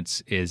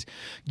performance, is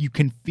you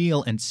can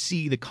feel and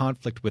see the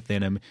conflict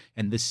within him.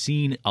 And the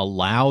scene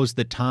allows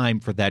the time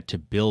for that to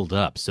build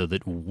up so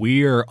that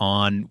we're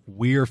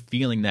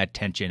feeling that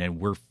tension and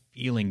we're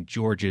feeling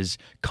George's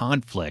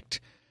conflict.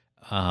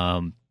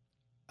 I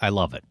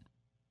love it.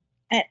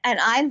 And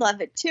I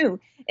love it too.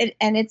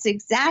 And it's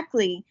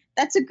exactly,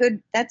 that's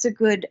a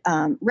good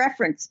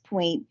reference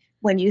point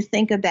when you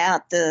think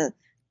about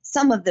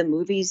some of the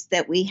movies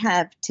that we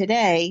have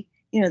today,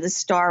 the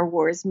Star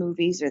Wars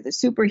movies or the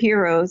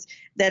superheroes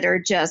that are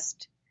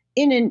just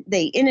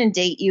they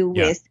inundate you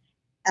with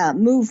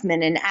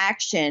movement and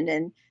action,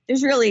 and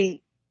there's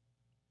really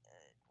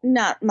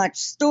not much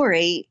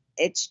story.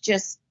 It's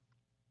just,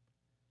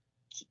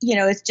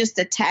 it's just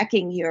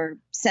attacking your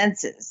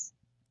senses.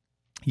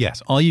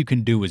 Yes, all you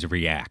can do is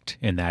react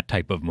in that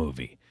type of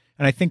movie.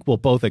 And I think we'll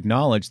both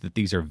acknowledge that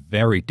these are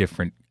very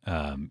different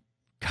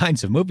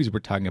kinds of movies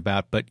we're talking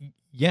about. But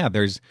yeah,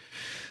 there's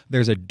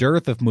a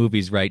dearth of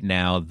movies right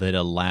now that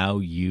allow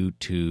you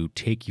to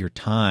take your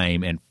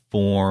time and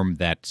form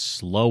that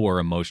slower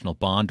emotional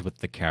bond with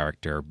the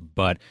character.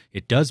 But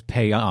it does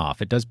pay off.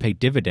 It does pay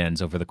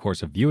dividends over the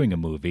course of viewing a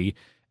movie,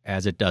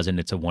 as it does in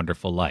It's a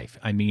Wonderful Life.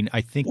 I mean,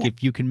 I think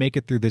if you can make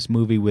it through this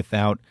movie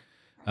without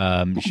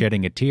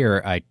shedding a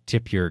tear, I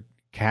tip your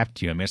cap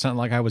to you. I mean, it's not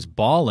like I was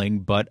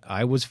bawling, but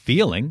I was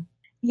feeling.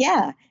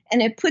 Yeah,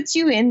 and it puts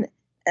you in,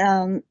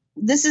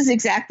 this is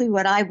exactly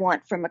what I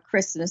want from a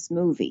Christmas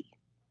movie.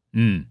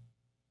 Mm.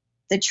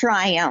 The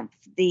triumph,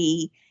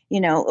 the,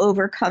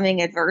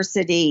 overcoming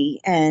adversity.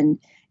 And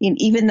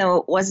even though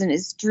it wasn't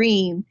his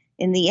dream,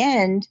 in the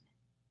end,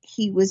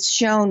 he was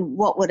shown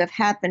what would have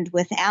happened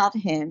without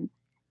him.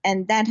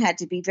 And that had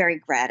to be very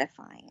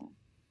gratifying.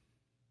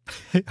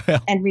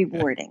 Well, and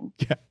rewarding.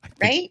 Yeah,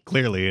 right?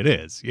 Clearly it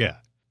is, yeah.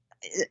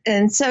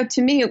 And so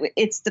to me,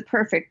 it's the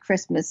perfect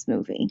Christmas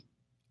movie.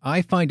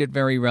 I find it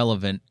very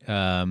relevant.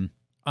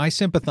 I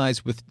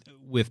sympathize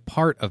with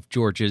part of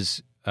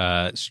George's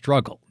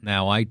struggle.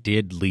 Now, I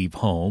did leave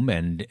home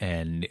and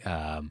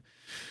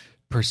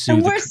pursue.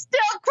 And we're still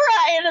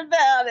crying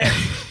about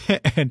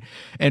it.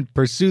 and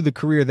pursue the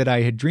career that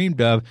I had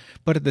dreamed of.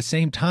 But at the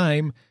same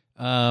time,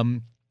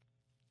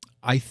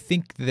 I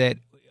think that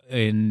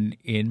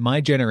in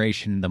my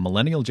generation, the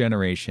millennial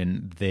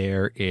generation,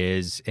 there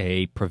is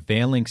a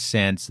prevailing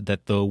sense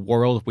that the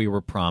world we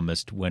were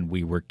promised when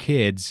we were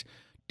kids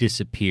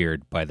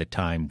disappeared by the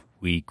time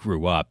we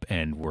grew up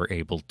and were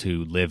able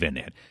to live in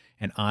it.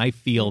 And I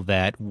feel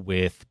that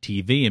with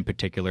TV in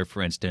particular,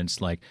 for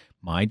instance, like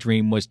my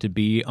dream was to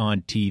be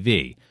on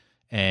TV.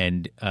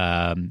 And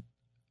I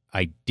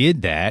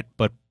did that,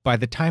 but by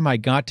the time I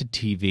got to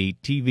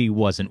TV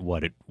wasn't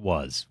what it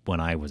was when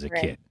I was a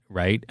kid.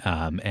 Right.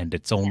 And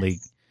it's only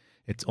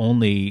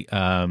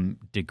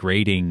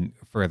degrading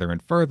further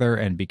and further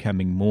and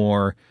becoming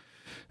more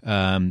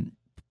pointillized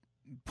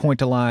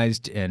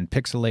and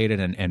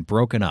pixelated and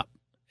broken up.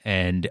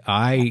 And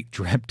I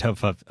dreamt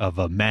of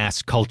a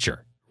mass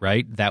culture.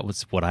 Right. That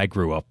was what I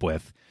grew up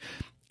with.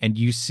 And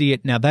you see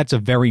it now. That's a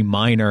very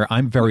minor.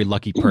 I'm a very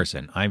lucky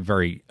person. I'm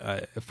very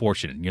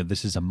fortunate.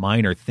 This is a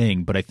minor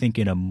thing, but I think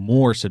in a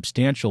more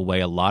substantial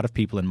way, a lot of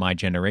people in my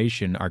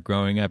generation are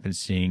growing up and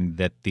seeing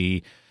that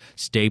the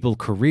stable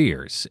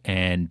careers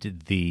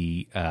and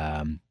the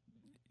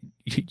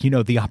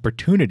the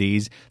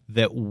opportunities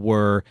that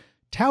were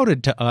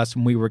touted to us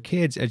when we were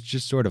kids as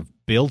just sort of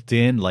built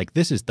in, like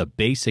this is the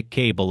basic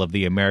cable of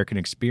the American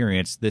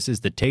experience. This is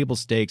the table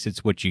stakes.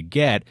 It's what you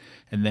get.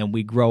 And then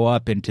we grow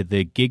up into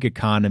the gig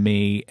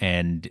economy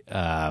and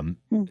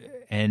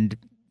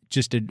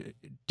just a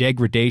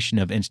degradation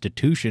of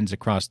institutions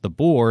across the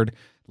board,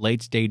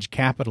 late stage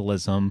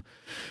capitalism.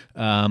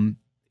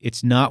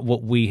 It's not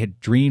what we had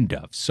dreamed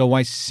of. So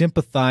I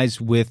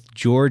sympathize with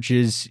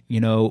George's,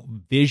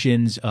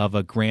 visions of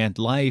a grand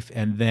life,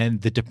 and then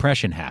the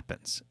depression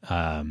happens.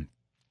 And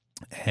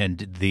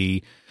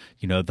the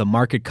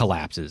market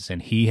collapses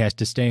and he has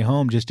to stay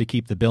home just to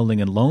keep the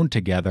building and loan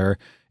together.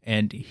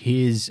 And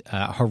his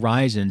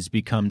horizons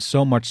become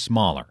so much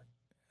smaller.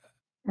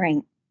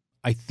 Right.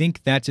 I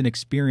think that's an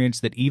experience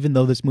that even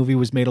though this movie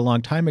was made a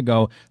long time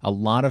ago, a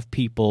lot of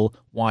people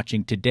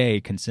watching today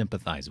can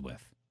sympathize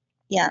with.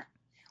 Yeah.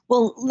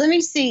 Well, let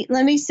me say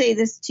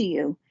this to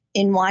you.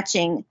 In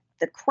watching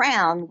The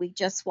Crown, we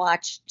just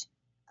watched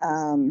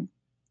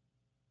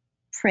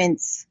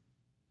Prince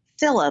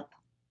Philip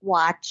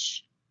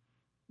watch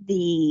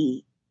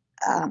the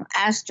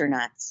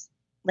astronauts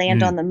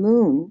land on the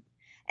moon,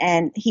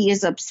 and he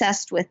is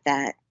obsessed with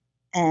that.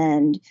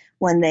 And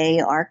when they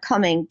are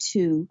coming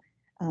to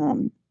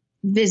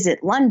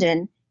visit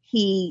London,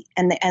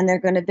 and they're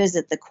going to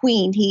visit the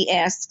Queen, he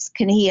asks,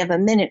 can he have a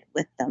minute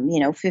with them,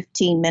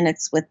 15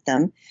 minutes with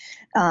them.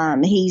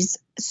 He's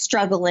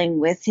struggling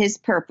with his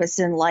purpose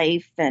in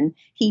life, and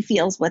he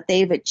feels what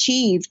they've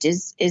achieved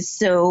is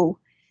so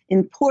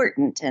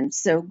important and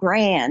so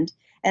grand.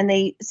 And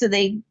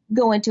they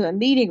go into a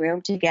meeting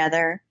room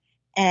together,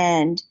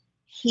 and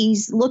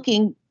he's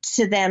looking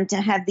to them to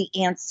have the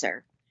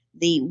answer.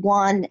 the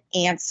one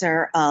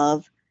answer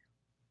of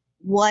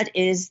what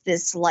is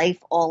this life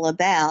all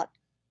about?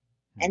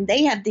 And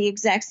they have the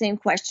exact same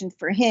question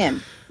for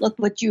him. Look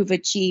what you've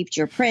achieved.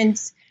 You're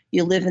Prince.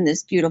 You live in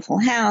this beautiful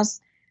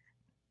house,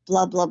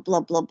 blah, blah,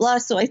 blah, blah, blah.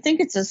 So I think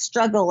it's a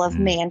struggle of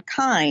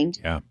mankind,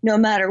 no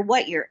matter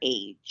what your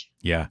age.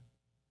 Yeah,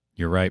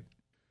 you're right.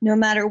 No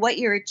matter what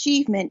your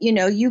achievement, you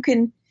know, you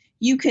can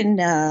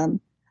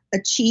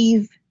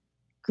achieve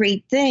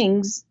great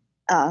things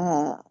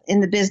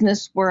in the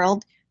business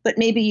world, but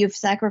maybe you've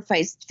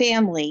sacrificed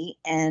family.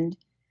 And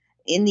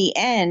in the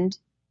end,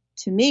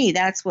 to me,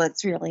 that's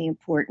what's really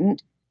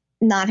important.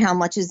 Not how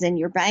much is in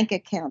your bank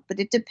account, but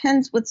it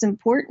depends what's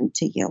important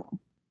to you.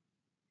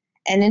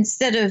 And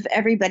instead of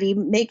everybody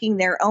making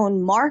their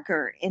own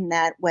marker in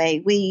that way,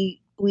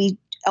 we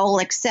all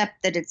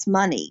accept that it's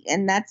money.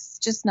 And that's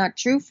just not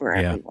true for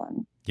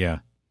everyone. Yeah.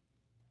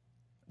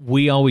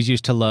 We always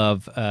used to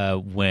love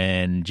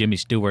when Jimmy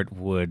Stewart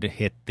would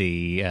hit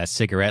the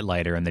cigarette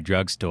lighter in the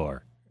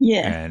drugstore.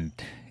 Yeah. And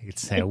he'd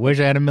say, I wish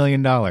I had $1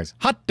 million.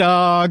 Hot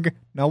dog.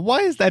 Now,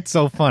 why is that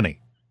so funny?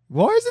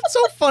 Why is it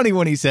so funny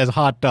when he says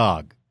hot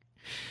dog?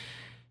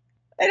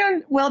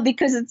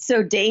 Because it's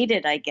so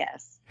dated, I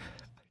guess.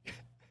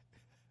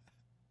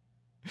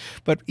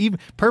 But even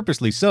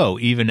purposely so,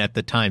 even at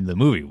the time the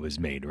movie was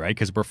made, right?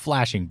 Because we're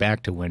flashing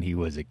back to when he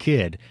was a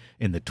kid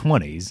in the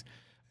 20s.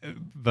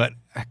 But,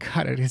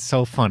 God, it is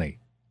so funny.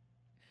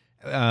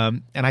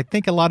 And I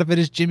think a lot of it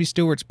is Jimmy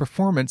Stewart's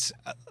performance.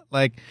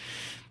 Like,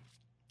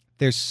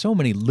 there's so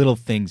many little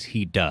things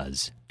he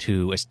does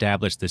to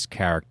establish this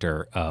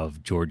character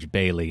of George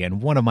Bailey.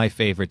 And one of my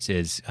favorites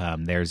is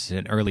there's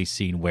an early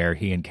scene where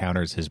he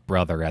encounters his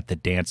brother at the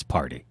dance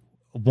party.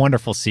 A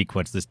wonderful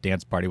sequence, this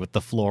dance party with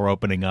the floor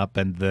opening up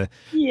and the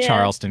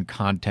Charleston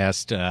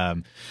contest.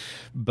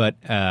 But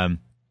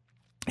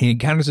he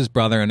encounters his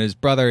brother, and his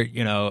brother,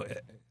 you know,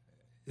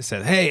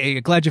 says,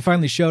 hey, glad you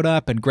finally showed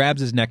up, and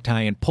grabs his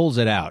necktie and pulls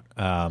it out.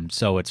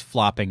 So it's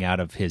flopping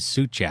out of his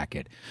suit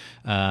jacket.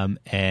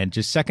 And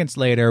just seconds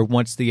later,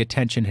 once the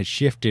attention has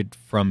shifted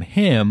from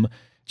him,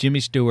 Jimmy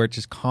Stewart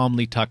just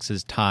calmly tucks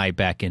his tie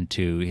back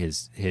into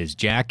his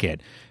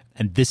jacket.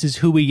 And this is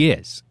who he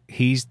is.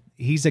 He's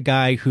a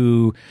guy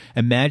who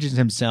imagines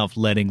himself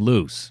letting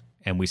loose.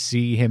 And we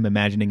see him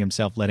imagining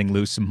himself letting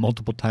loose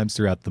multiple times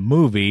throughout the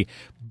movie.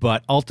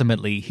 But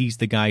ultimately, he's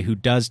the guy who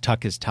does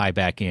tuck his tie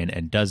back in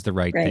and does the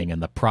right thing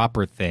and the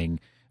proper thing.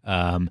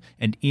 And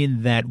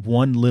in that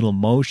one little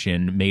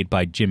motion made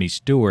by Jimmy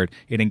Stewart,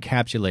 it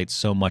encapsulates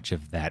so much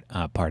of that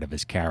part of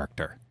his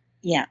character.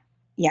 Yeah.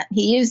 Yeah.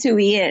 He is who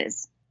he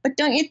is. But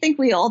don't you think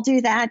we all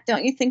do that?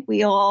 Don't you think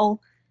we all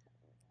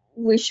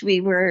wish we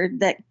were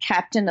the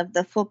captain of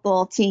the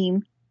football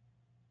team?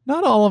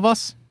 Not all of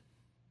us.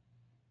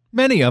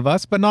 Many of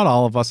us, but not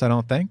all of us, I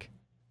don't think.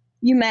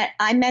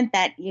 I meant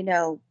that, you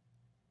know,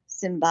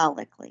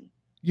 symbolically.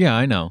 Yeah,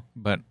 I know,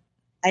 but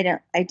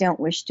I don't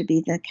wish to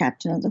be the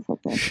captain of the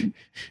football team.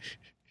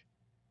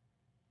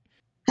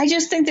 I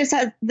just think this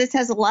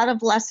has a lot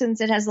of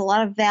lessons. It has a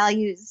lot of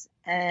values,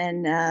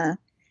 and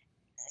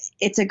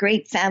it's a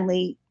great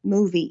family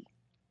movie.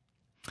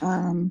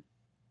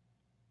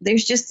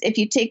 There's just, if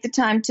you take the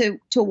time to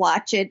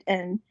watch it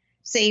and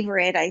savor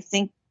it, I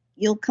think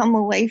you'll come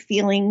away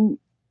feeling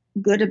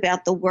good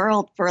about the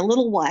world for a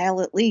little while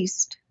at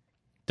least.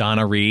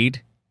 Donna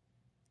Reed.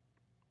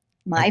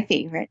 My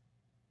favorite.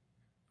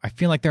 I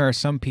feel like there are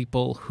some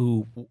people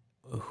who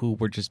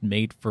were just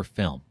made for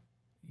film,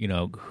 you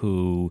know,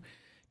 who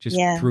just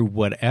through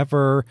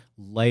whatever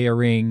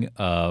layering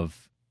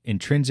of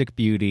intrinsic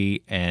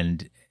beauty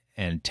and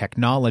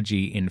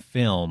technology in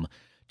film,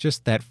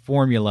 just that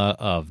formula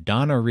of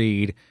Donna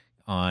Reed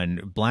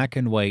on black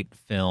and white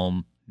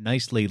film,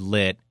 nicely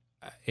lit,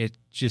 it's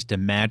just a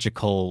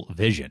magical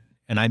vision.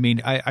 And I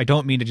mean, I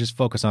don't mean to just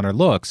focus on her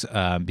looks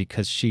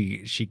because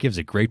she gives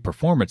a great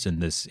performance in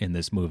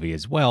this movie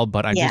as well.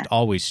 But I'm just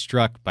always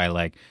struck by,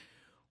 like,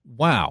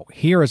 wow,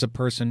 here is a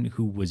person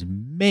who was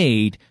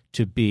made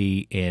to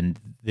be in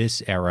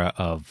this era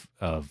of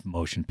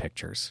motion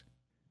pictures.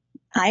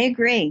 I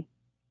agree.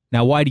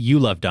 Now, why do you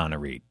love Donna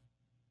Reed?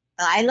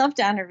 I love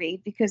Donna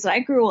Reed because I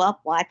grew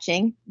up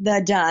watching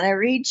The Donna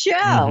Reed Show.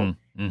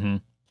 Mm-hmm, mm-hmm.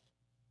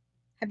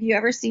 Have you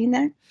ever seen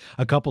that?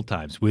 A couple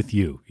times with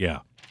you, yeah.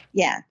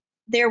 Yeah.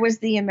 There was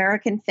the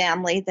American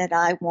family that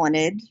I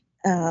wanted.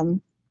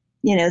 You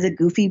know, the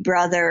goofy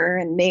brother,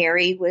 and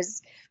Mary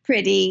was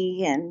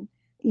pretty and,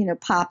 you know,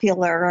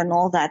 popular and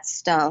all that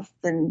stuff.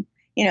 And,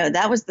 you know,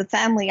 that was the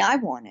family I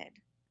wanted.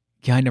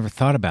 Yeah, I never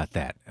thought about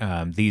that.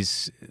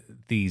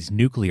 These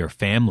nuclear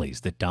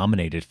families that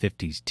dominated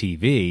 50s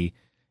TV,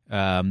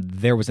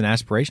 there was an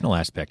aspirational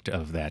aspect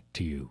of that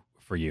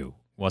for you,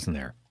 wasn't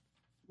there?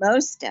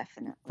 Most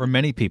definitely. For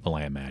many people,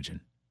 I imagine.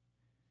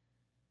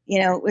 You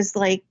know, it was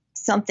like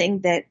something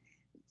that,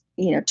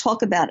 you know,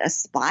 talk about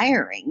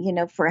aspiring, you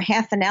know, for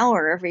half an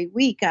hour every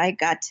week, I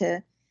got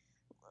to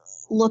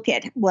look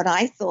at what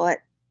I thought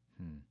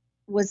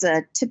was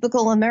a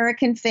typical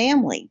American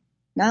family,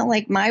 not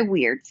like my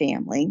weird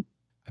family.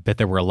 I bet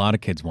there were a lot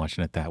of kids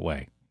watching it that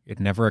way. It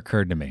never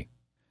occurred to me.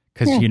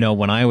 Because,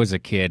 when I was a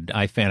kid,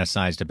 I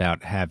fantasized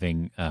about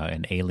having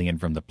an alien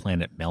from the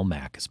planet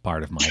Melmac as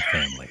part of my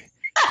family.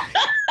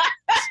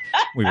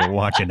 We were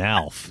watching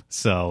Alf,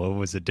 so it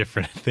was a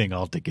different thing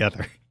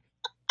altogether.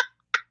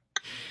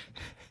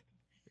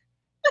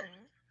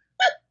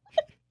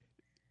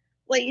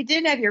 Well, you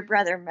did have your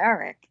brother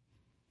Merrick,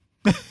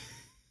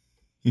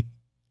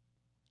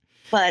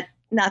 but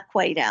not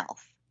quite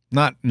Alf.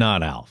 Not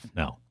Alf,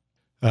 no.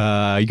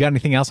 You got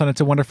anything else on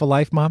It's a Wonderful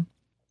Life, Mom?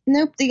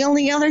 Nope. The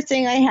only other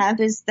thing I have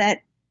is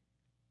that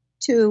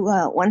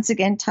to once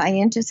again tie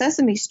into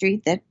Sesame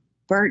Street, that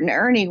Bert and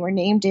Ernie were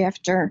named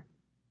after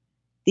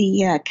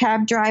the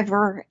cab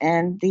driver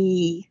and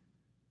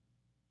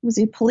was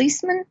he a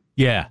policeman?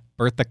 Yeah,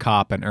 Bert the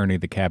cop and Ernie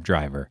the cab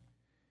driver.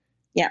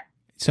 Yeah.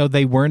 So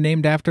they were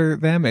named after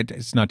them?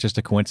 It's not just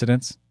a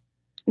coincidence?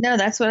 No,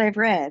 that's what I've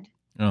read.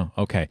 Oh,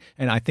 okay.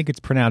 And I think it's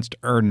pronounced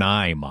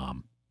Ernie,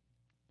 Mom.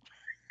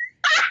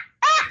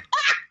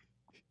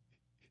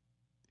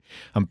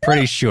 I'm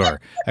pretty sure.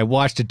 I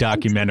watched a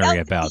documentary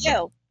about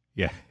them.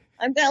 Yeah.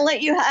 I'm going to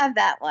let you have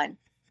that one.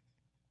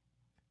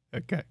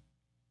 Okay.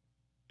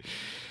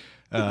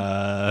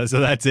 So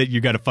that's it.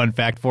 You got a fun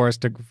fact for us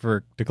to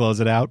close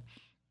it out?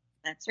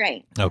 That's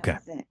right. Okay.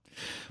 That's it.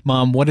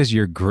 Mom, what is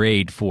your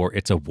grade for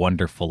It's a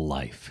Wonderful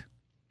Life?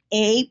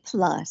 A+.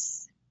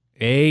 Just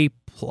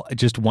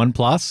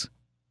 1+?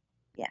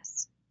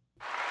 Yes.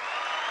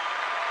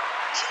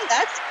 Gee,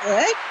 that's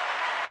good.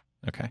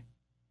 Okay.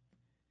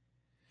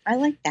 I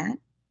like that.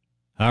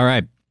 All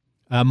right.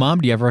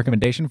 Mom, do you have a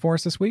recommendation for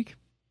us this week?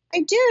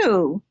 I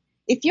do.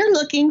 If you're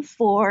looking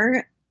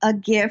for a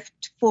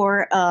gift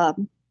for a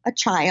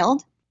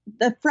child,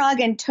 the Frog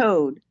and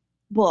Toad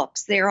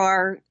books,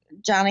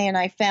 Johnny and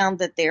I found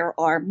that there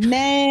are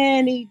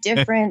many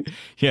different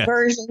Yes.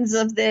 versions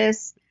of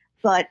this,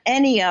 but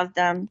any of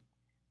them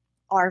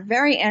are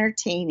very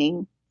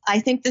entertaining. I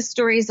think the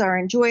stories are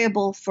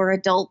enjoyable for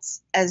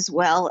adults as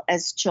well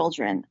as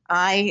children.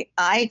 I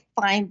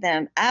find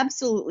them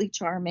absolutely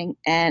charming,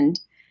 and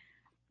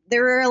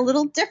they're a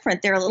little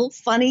different. They're a little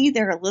funny.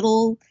 They're a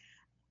little,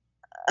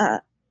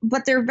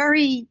 but they're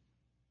very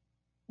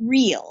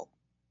real.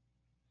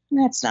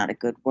 That's not a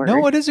good word.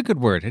 No, it is a good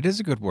word. It is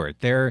a good word.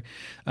 They're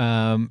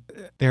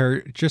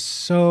just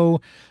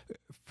so.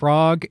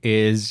 Frog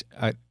is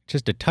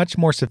just a touch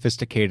more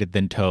sophisticated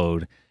than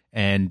Toad.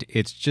 And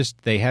it's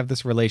just, they have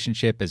this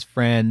relationship as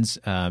friends.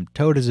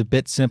 Toad is a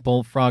bit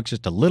simple. Frog's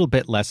just a little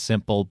bit less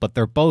simple, but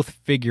they're both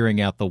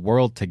figuring out the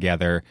world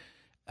together.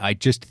 I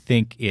just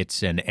think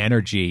it's an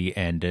energy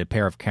and a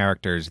pair of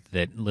characters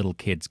that little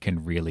kids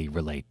can really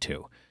relate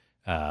to.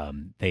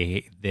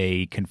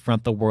 They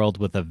confront the world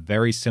with a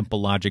very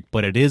simple logic,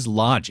 but it is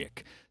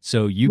logic.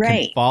 So you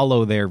can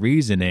follow their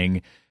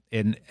reasoning,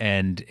 and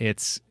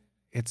it's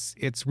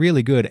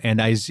really good. And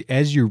as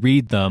you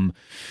read them,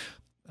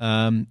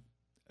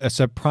 a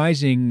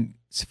surprising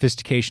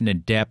sophistication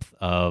and depth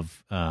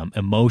of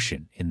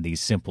emotion in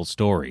these simple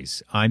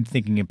stories. I'm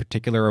thinking in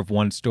particular of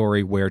one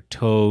story where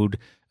Toad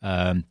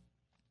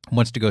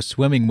wants to go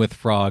swimming with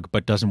Frog,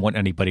 but doesn't want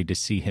anybody to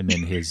see him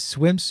in his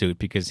swimsuit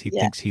because he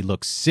thinks he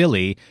looks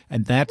silly.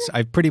 And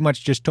I've pretty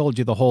much just told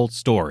you the whole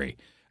story.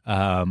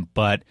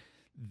 But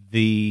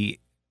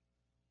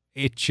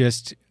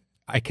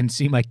I can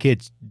see my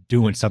kids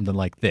doing something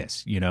like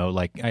this,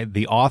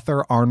 the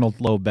author,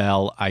 Arnold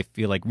Lobel, I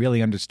feel like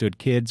really understood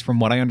kids. From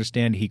what I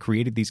understand, he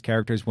created these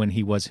characters when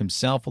he was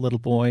himself a little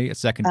boy, a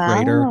second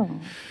grader.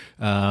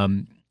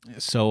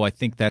 So I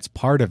think that's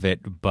part of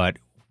it, but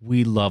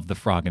we love the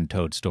Frog and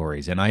Toad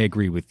stories, and I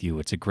agree with you.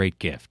 It's a great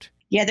gift.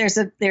 Yeah, there's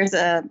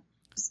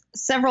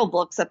several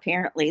books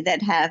apparently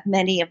that have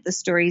many of the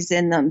stories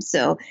in them.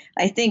 So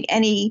I think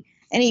any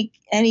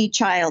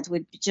child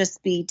would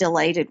just be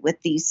delighted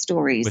with these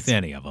stories. With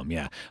any of them,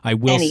 yeah. I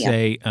will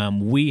say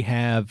we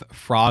have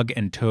Frog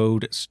and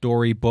Toad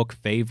storybook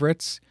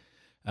favorites,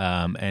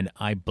 and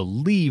I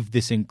believe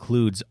this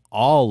includes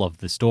all of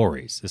the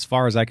stories. As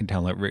far as I can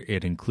tell,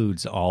 it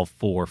includes all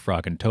 4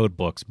 Frog and Toad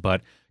books,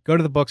 but go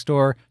to the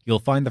bookstore, you'll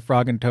find the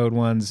Frog and Toad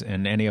ones,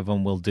 and any of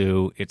them will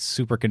do. It's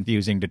super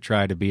confusing to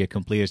try to be a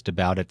completist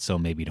about it, so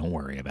maybe don't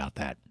worry about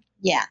that.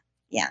 Yeah.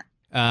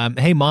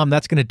 Hey, Mom,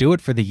 that's going to do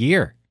it for the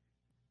year.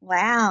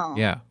 Wow.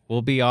 Yeah,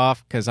 we'll be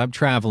off because I'm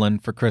traveling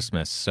for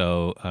Christmas.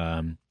 So,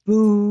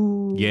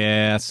 boo.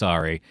 Yeah,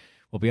 sorry.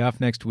 We'll be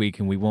off next week,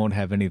 and we won't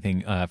have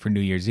anything for New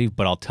Year's Eve.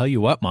 But I'll tell you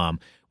what,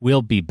 Mom,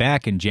 we'll be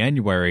back in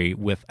January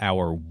with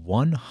our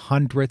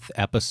 100th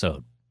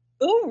episode.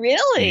 Oh,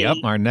 really? Yep,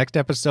 our next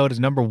episode is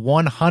number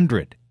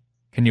 100.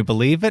 Can you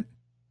believe it?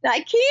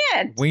 I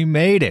can't. We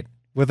made it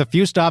with a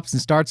few stops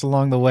and starts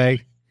along the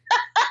way.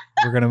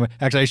 We're going to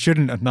actually, I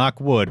shouldn't knock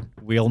wood.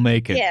 We'll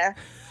make it. Yeah.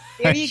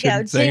 There you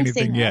go. Say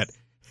anything yet.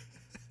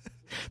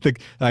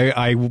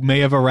 I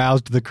may have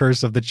aroused the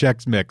curse of the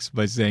Chex Mix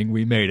by saying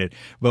we made it,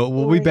 but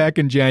we'll be back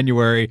in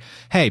January.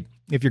 Hey,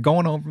 if you're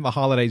going home from the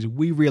holidays,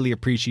 we really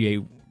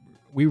appreciate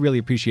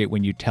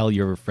when you tell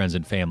your friends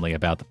and family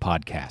about the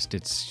podcast.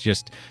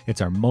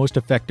 It's our most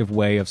effective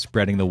way of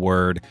spreading the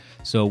word.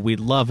 So we'd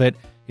love it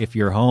if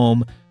you're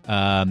home.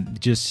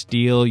 just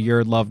steal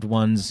your loved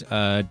one's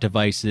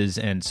devices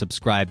and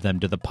subscribe them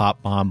to the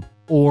Pop Mom,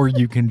 or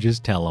you can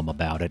just tell them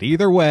about it.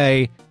 Either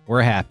way,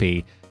 we're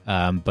happy.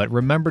 But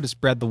remember to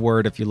spread the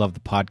word if you love the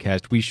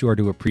podcast. We sure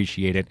do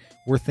appreciate it.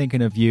 We're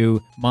thinking of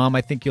you. Mom,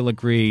 I think you'll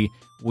agree.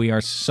 We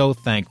are so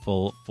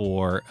thankful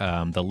for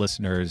the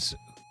listeners.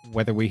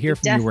 Whether we hear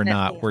from you or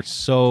not, we're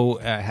so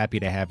happy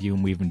to have you,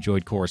 and we've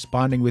enjoyed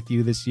corresponding with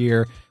you this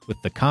year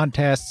with the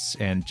contests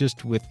and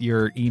just with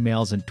your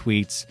emails and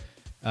tweets.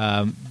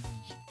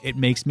 It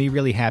makes me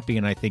really happy,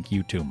 and I think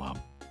you too, Mom.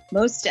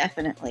 Most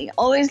definitely.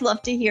 Always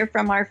love to hear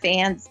from our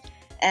fans,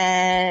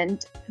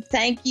 and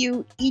thank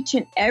you, each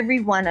and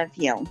every one of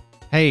you.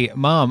 Hey,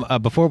 Mom,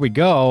 before we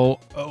go,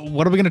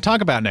 what are we going to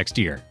talk about next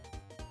year?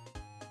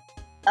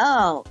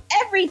 Oh,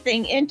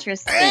 everything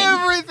interesting.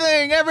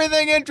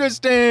 Everything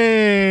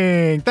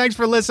interesting. Thanks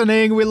for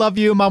listening. We love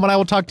you. Mom and I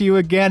will talk to you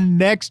again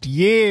next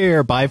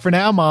year. Bye for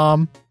now,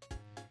 Mom.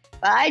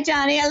 Bye,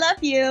 Johnny. I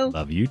love you.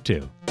 Love you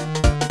too.